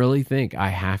 I really think I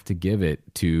have to give it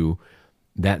to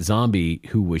that zombie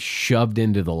who was shoved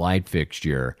into the light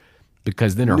fixture,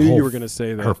 because then you were going to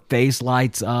say that. Her face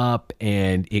lights up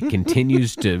and it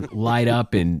continues to light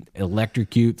up and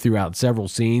electrocute throughout several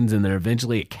scenes, and then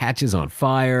eventually it catches on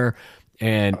fire.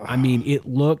 And I mean, it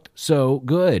looked so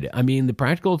good. I mean, the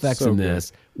practical effects in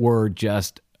this were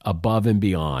just above and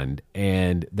beyond,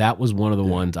 and that was one of the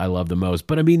ones I loved the most.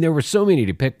 But I mean, there were so many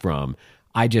to pick from.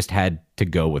 I just had to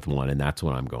go with one, and that's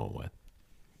what I'm going with.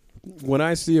 When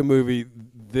I see a movie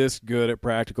this good at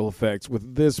practical effects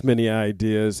with this many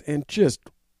ideas and just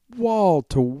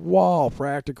wall-to-wall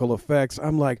practical effects,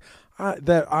 I'm like, I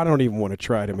don't even want to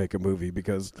try to make a movie,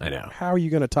 because I know. How are you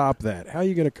going to top that? How are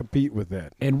you going to compete with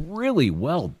that? And really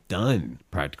well done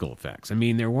practical effects. I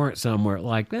mean, there weren't some where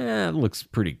like, it looks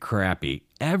pretty crappy.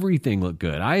 Everything looked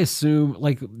good. I assume,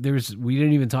 like, we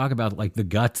didn't even talk about like the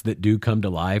guts that do come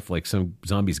to life. Like, some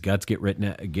zombies' guts get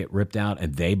ripped out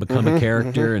and they become a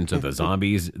character, and so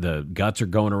the guts are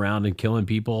going around and killing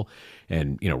people,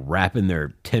 and wrapping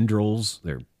their tendrils,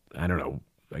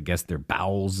 I guess their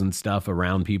bowels and stuff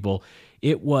around people.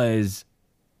 It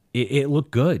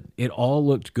looked good. It all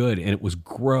looked good, and it was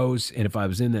gross. And if I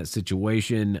was in that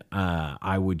situation,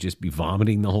 I would just be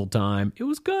vomiting the whole time. It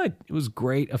was good. It was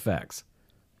great effects.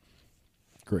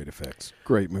 Great effects.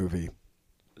 Great movie.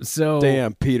 So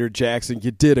damn, Peter Jackson,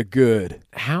 you did a good.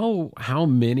 How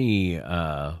many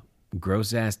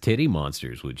gross ass titty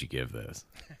monsters would you give this?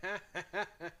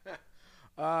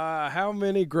 How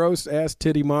many gross ass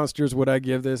titty monsters would I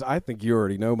give this? I think you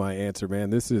already know my answer, man.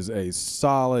 This is a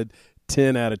solid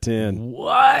 10 out of 10.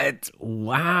 What?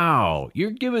 Wow.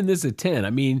 You're giving this a 10. I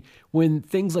mean, when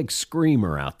things like Scream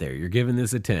are out there, you're giving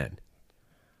this a 10.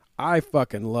 I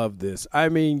fucking love this. I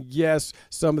mean, yes,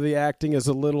 some of the acting is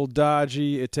a little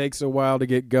dodgy. It takes a while to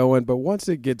get going, but once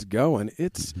it gets going,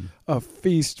 it's a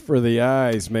feast for the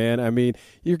eyes, man. I mean,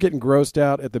 you're getting grossed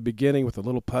out at the beginning with a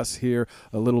little pus here,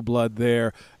 a little blood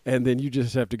there, and then you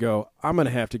just have to go, I'm going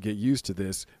to have to get used to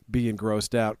this being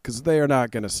grossed out, because they are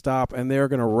not going to stop, and they're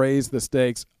going to raise the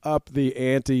stakes up the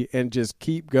ante and just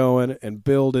keep going and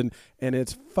building, and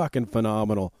it's fucking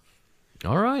phenomenal.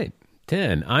 All right.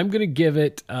 10. I'm going to give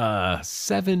it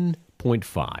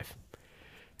 7.5.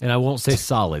 And I won't say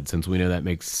solid, since we know that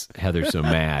makes Heather so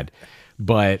mad.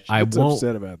 But I won't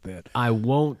upset about that. I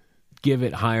won't give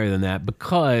it higher than that,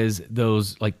 because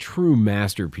those like true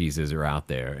masterpieces are out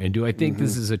there. And do I think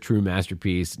this is a true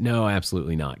masterpiece? No,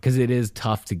 absolutely not. Because it is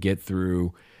tough to get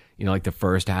through. Like the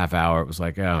first half hour, it was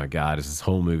like, oh my God, is this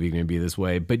whole movie going to be this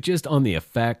way? But just on the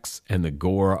effects and the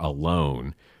gore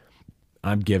alone,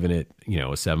 I'm giving it, a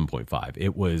 7.5.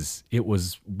 It was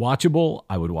watchable.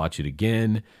 I would watch it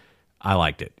again. I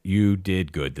liked it. You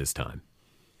did good this time.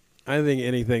 I think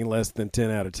anything less than 10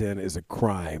 out of 10 is a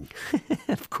crime.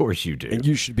 Of course you do. And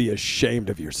you should be ashamed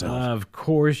of yourself. Of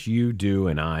course you do,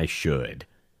 and I should.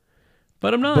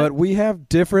 But I'm not. But we have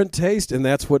different taste, and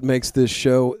that's what makes this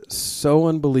show so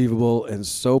unbelievable and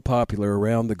so popular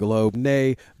around the globe,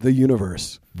 nay, the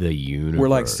universe. The universe. We're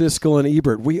like Siskel and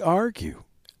Ebert. We argue.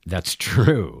 That's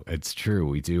true. It's true.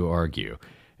 We do argue.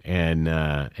 And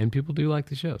people do like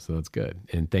the show, so that's good.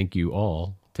 And thank you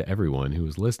all to everyone who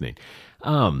was listening.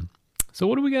 So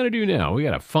what do we got to do now? We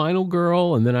got a final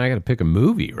girl, and then I got to pick a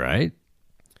movie, right?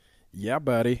 Yeah,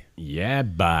 buddy. Yeah,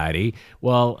 buddy.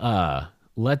 Well,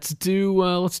 let's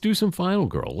do some final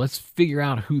girl. Let's figure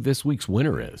out who this week's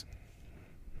winner is.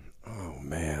 Oh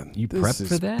man, you prepped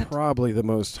for that? This is probably the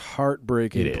most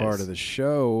heartbreaking part of the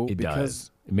show. It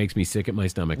does. It makes me sick at my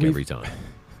stomach every time.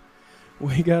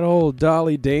 We got old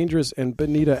Dolly Dangerous and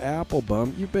Benita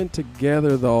Applebum. You've been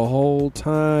together the whole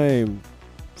time,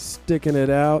 sticking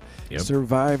it out,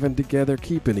 surviving together,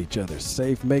 keeping each other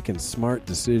safe, making smart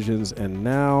decisions. And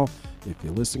now, if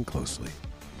you listen closely,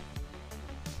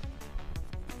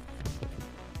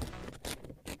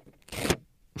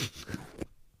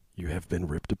 you have been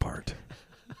ripped apart.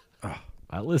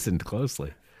 I listened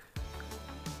closely.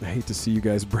 I hate to see you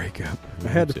guys break up. I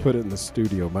had to put it in the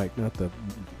studio mic, not the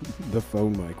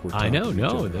phone mic. We're I know.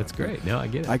 no, No, that's great. No, I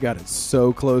get it. I got it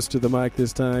so close to the mic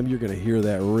this time. You're going to hear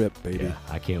that rip, baby. Yeah,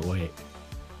 I can't wait.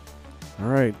 All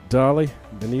right, Dolly,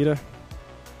 Benita,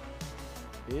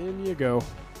 in you go.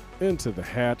 Into the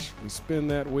hatch. We spin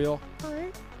that wheel.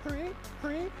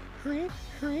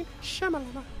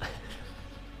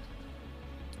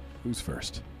 Who's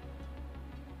first?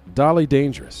 Dolly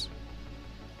Dangerous.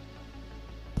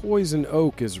 Poison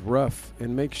oak is rough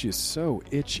and makes you so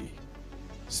itchy.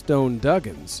 Stone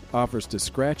Duggins offers to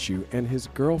scratch you and his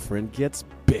girlfriend gets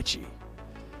bitchy.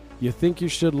 You think you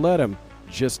should let him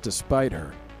just to spite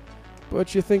her,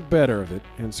 but you think better of it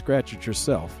and scratch it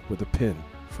yourself with a pin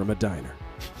from a diner.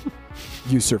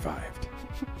 You survived.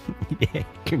 Yeah,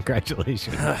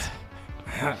 congratulations.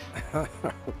 Right.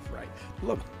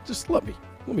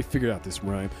 Let me figure out this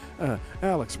rhyme.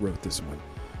 Alex wrote this one.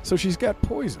 So she's got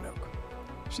poison oak.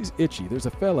 She's itchy. There's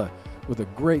a fella with a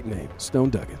great name,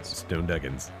 Stone Duggins. Stone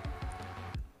Duggins.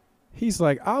 He's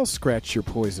like, I'll scratch your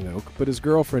poison oak, but his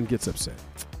girlfriend gets upset.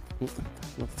 Let's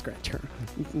scratch her.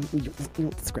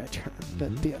 Let's scratch her.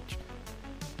 That bitch.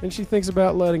 And she thinks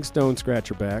about letting Stone scratch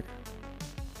her back,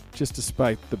 just to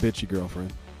spite the bitchy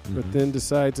girlfriend, but then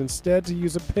decides instead to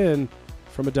use a pin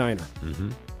from a diner.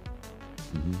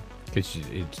 Because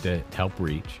it's to help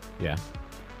reach. Yeah.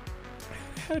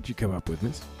 How did you come up with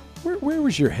this? Where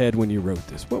was your head when you wrote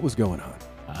this? What was going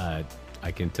on?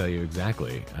 I can tell you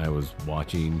exactly. I was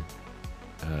watching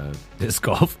disc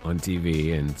golf on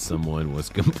TV, and someone was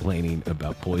complaining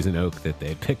about poison oak that they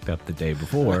had picked up the day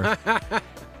before,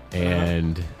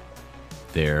 and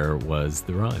there was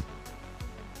the rhyme.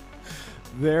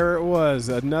 There it was,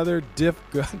 another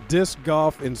disc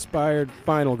golf inspired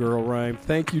Final Girl rhyme.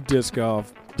 Thank you, disc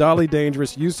golf. Dolly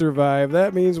Dangerous, you survive.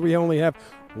 That means we only have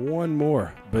one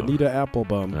more. Bonita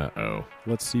Applebum. Uh-oh.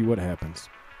 Let's see what happens.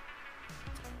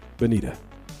 Bonita.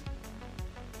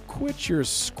 Quit your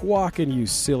squawking, you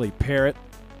silly parrot.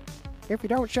 If you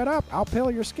don't shut up, I'll peel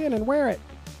your skin and wear it.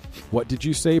 What did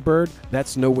you say, bird?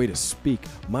 That's no way to speak.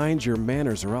 Mind your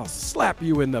manners or I'll slap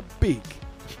you in the beak.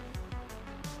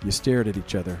 You stared at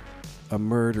each other, a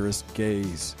murderous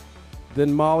gaze.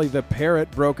 Then Molly the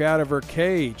parrot broke out of her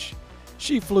cage.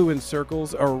 She flew in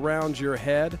circles around your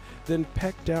head, then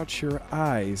pecked out your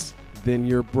eyes, then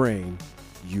your brain.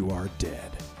 You are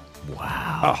dead.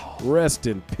 Wow. Oh, rest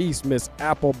in peace, Miss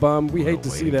Applebum. We What a hate to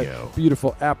way see to that go.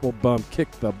 beautiful Applebum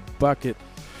kick the bucket.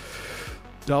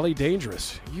 Dolly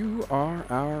Dangerous, you are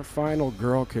our final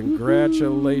girl.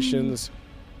 Congratulations.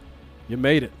 You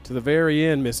made it to the very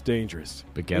end, Miss Dangerous.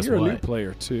 But guess You're a new what?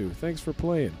 player, too. Thanks for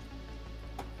playing.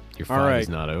 Your All fight right. is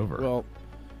not over. Well,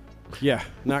 yeah,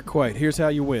 not quite. Here's how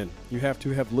you win. You have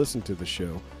to have listened to the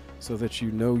show so that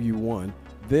you know you won.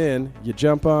 Then you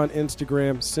jump on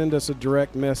Instagram, send us a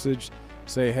direct message,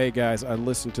 say, hey, guys, I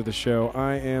listened to the show.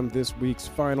 I am this week's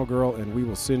final girl, and we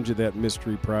will send you that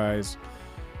mystery prize.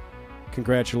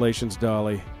 Congratulations,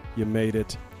 Dolly. You made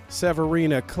it.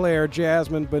 Severina, Claire,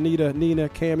 Jasmine, Bonita, Nina,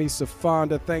 Cammie,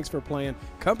 Safonda, thanks for playing.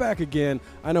 Come back again.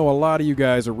 I know a lot of you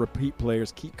guys are repeat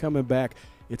players. Keep coming back.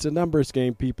 It's a numbers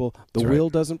game, people. The That's wheel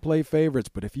right. doesn't play favorites,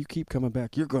 but if you keep coming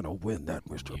back, you're going to win that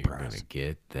mystery You're prize. going to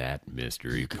get that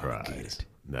mystery gonna get prize. it.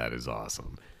 That is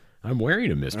awesome. I'm wearing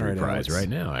a mystery All right, prize Alex. right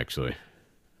now, actually.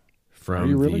 From Are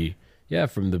you really?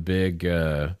 from the big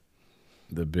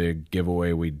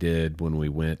giveaway we did when we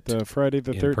went The Friday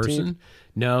the in 13th? person.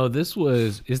 No,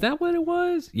 is that what it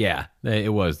was? Yeah,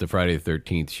 it was the Friday the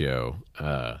 13th show.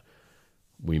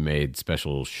 We made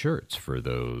special shirts for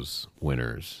those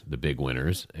winners, the big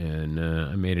winners, and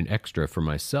I made an extra for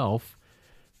myself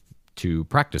to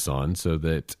practice on so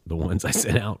that the ones I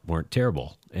sent out weren't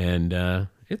terrible. And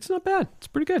it's not bad. It's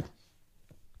pretty good.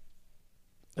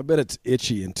 I bet it's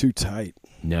itchy and too tight.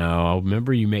 No, I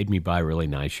remember you made me buy really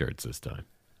nice shirts this time.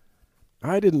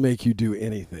 I didn't make you do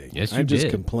anything. Yes, you I just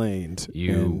did. complained.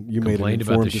 You and you made an complained about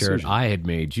the informed shirt decision. I had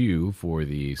made you for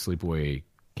the Sleepaway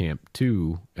Camp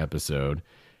 2 episode,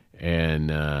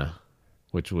 and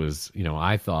which was,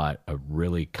 I thought a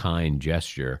really kind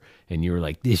gesture, and you were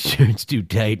like, this shirt's too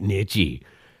tight and itchy.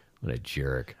 What a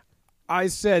jerk. I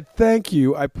said, thank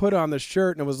you. I put on the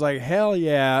shirt and it was like, hell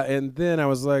yeah. And then I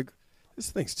was like, this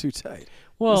thing's too tight.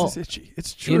 Well, this is itchy.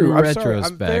 It's true. I'm sorry. I'm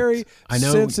retrospect, very I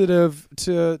know- sensitive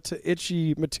to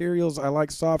itchy materials. I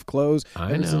like soft clothes. I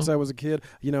Ever know. since I was a kid,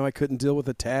 I couldn't deal with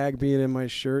a tag being in my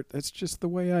shirt. That's just the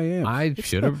way I am. I It's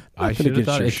should have. not- I nothing should have against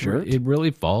thought your it. shirt. It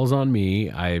really falls on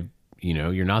me.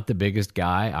 You're not the biggest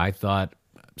guy. I thought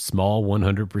small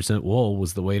 100% wool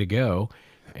was the way to go,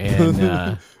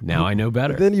 and now I know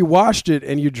better. Then you washed it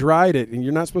and you dried it, and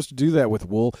you're not supposed to do that with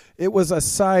wool. It was a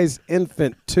size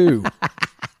infant too.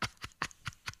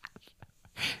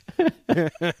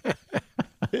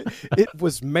 It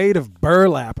was made of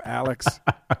burlap, Alex.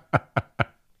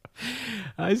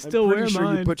 I still wear Pretty sure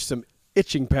mine. you put some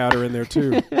itching powder in there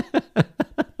too.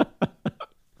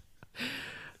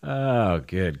 Oh,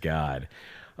 good God!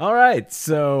 All right,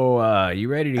 so you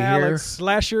ready to Alex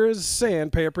Slasher's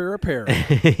Sandpaper Apparel.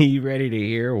 hear? You ready to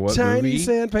hear what Tiny movie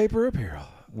Sandpaper Apparel.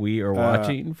 we are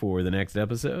watching for the next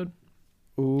episode?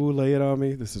 Ooh, lay it on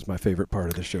me. This is my favorite part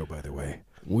of the show, by the way.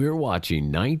 We're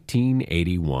watching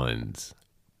 1981's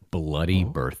Bloody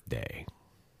Birthday.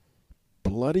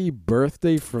 Bloody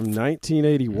Birthday from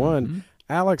 1981. Mm-hmm.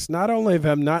 Alex, not only have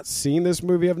I not seen this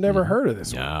movie, I've never heard of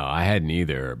this No, one. I hadn't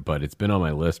either, but it's been on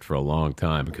my list for a long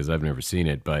time because I've never seen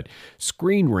it. But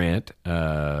Screen Rant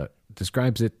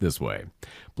describes it this way.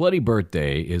 Bloody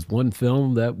Birthday is one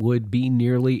film that would be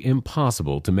nearly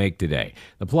impossible to make today.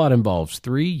 The plot involves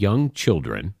 3 young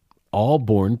children, all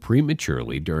born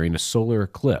prematurely during a solar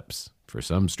eclipse. For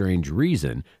some strange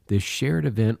reason, this shared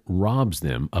event robs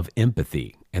them of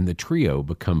empathy, and the trio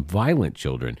become violent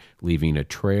children, leaving a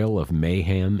trail of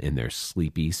mayhem in their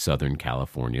sleepy Southern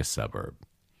California suburb.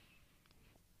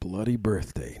 Bloody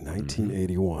Birthday,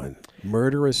 1981.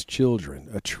 Murderous children.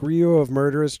 A trio of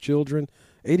murderous children.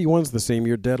 81's the same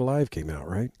year Dead Alive came out,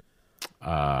 right?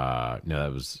 No,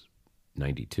 that was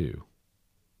 92.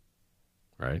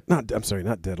 Right? I'm sorry,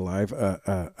 not Dead Alive.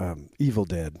 Evil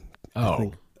Dead. I Oh.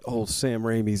 think old Sam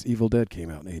Raimi's Evil Dead came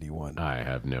out in 81. I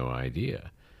have no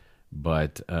idea.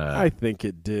 But I think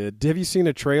it did. Have you seen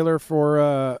a trailer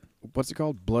for, what's it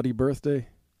called? Bloody Birthday?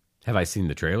 have I seen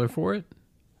the trailer for it?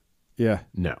 Yeah.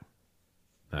 No,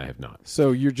 I have not.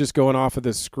 So you're just going off of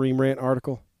this Scream Rant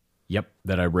article? Yep,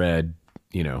 that I read,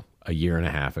 a year and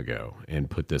a half ago and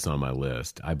put this on my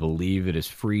list. I believe it is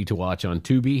free to watch on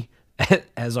Tubi,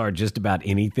 as are just about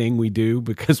anything we do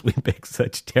because we pick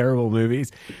such terrible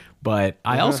movies. But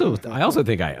I also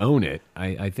think I own it.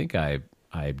 I think I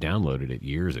downloaded it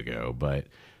years ago. But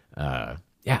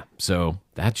yeah, so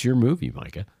that's your movie,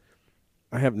 Micah.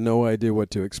 I have no idea what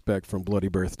to expect from Bloody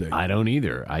Birthday. I don't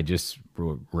either. I just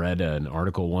read an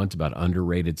article once about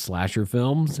underrated slasher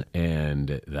films,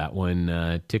 and that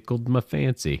one tickled my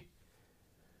fancy.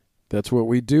 That's what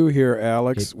we do here,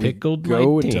 Alex. It tickled we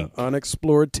go my into taint.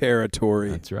 unexplored territory.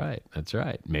 That's right. That's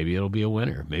right. Maybe it'll be a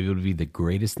winner. Maybe it'll be the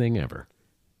greatest thing ever.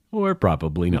 Or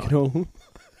probably not.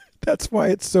 That's why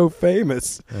it's so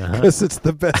famous, because it's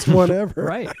the best one ever.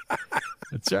 Right.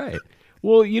 That's right.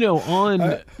 Well,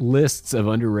 on lists of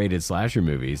underrated slasher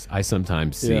movies, I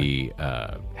sometimes see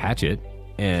Hatchet,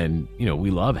 and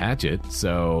we love Hatchet,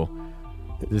 so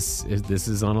this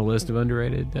is on a list of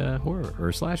underrated horror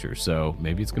or slashers. So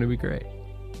maybe it's going to be great.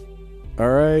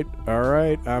 All right,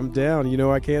 I'm down.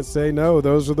 I can't say no.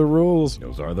 Those are the rules.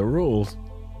 Those are the rules.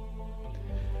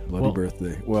 Bloody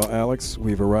Birthday. Well, Alex,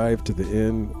 we've arrived to the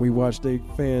end. We watched a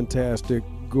fantastic,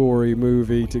 gory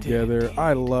movie together.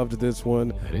 I loved this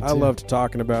one. I loved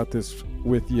talking about this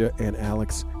with you. And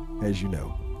Alex, as you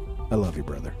know, I love you,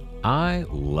 brother. I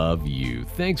love you.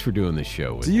 Thanks for doing this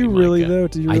show with me, Do you really, Micah. though?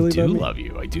 Do you really I do love me? love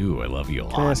you. I do. I love you a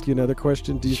lot. Can I ask you another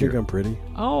question? Do you Sure. think I'm pretty?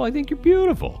 Oh, I think you're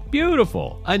beautiful.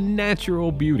 Beautiful. A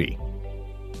natural beauty.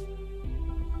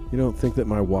 You don't think that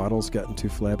my waddle's gotten too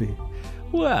flabby?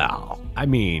 Well, I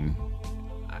mean,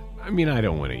 I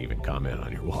don't want to even comment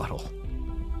on your waddle.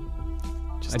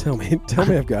 Just tell me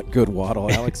I've got good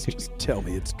waddle, Alex. Just tell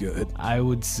me it's good. I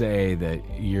would say that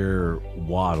your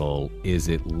waddle is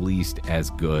at least as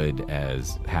good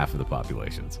as half of the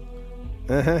population's.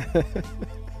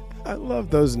 I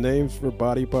love those names for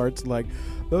body parts. Like,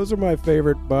 those are my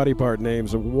favorite body part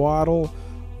names: waddle,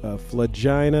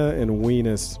 flagina, and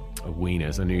weenus. A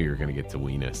weenus. I knew you were going to get to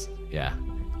weenus. Yeah.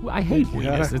 Well, I hate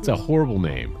weenus. It's a horrible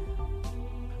name.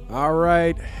 All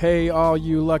right. Hey, all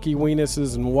you lucky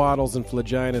weenuses and waddles and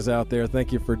flaginas out there,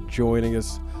 thank you for joining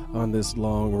us on this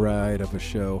long ride of a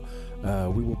show.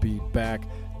 We will be back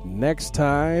next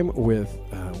time with,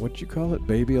 what you call it,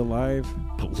 Baby Alive?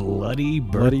 Bloody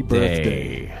Bloody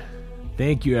birthday. Birthday.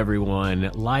 Thank you,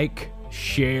 everyone. Like,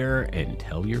 share, and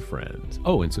tell your friends.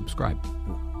 Oh, and subscribe.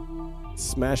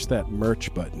 Smash that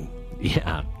merch button.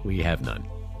 Yeah, we have none.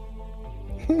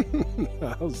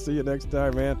 I'll see you next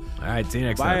time, man. All right, see you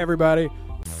next Bye, time. everybody.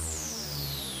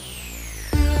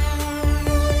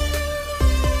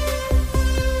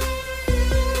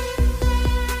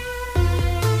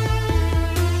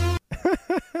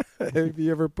 Have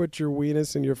you ever put your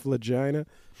weenus in your flagina?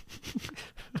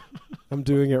 I'm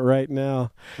doing it right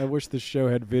now. I wish the show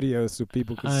had video so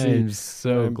people could see. I'm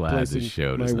so I'm glad the placing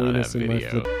show my does not have weenus in my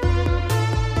video.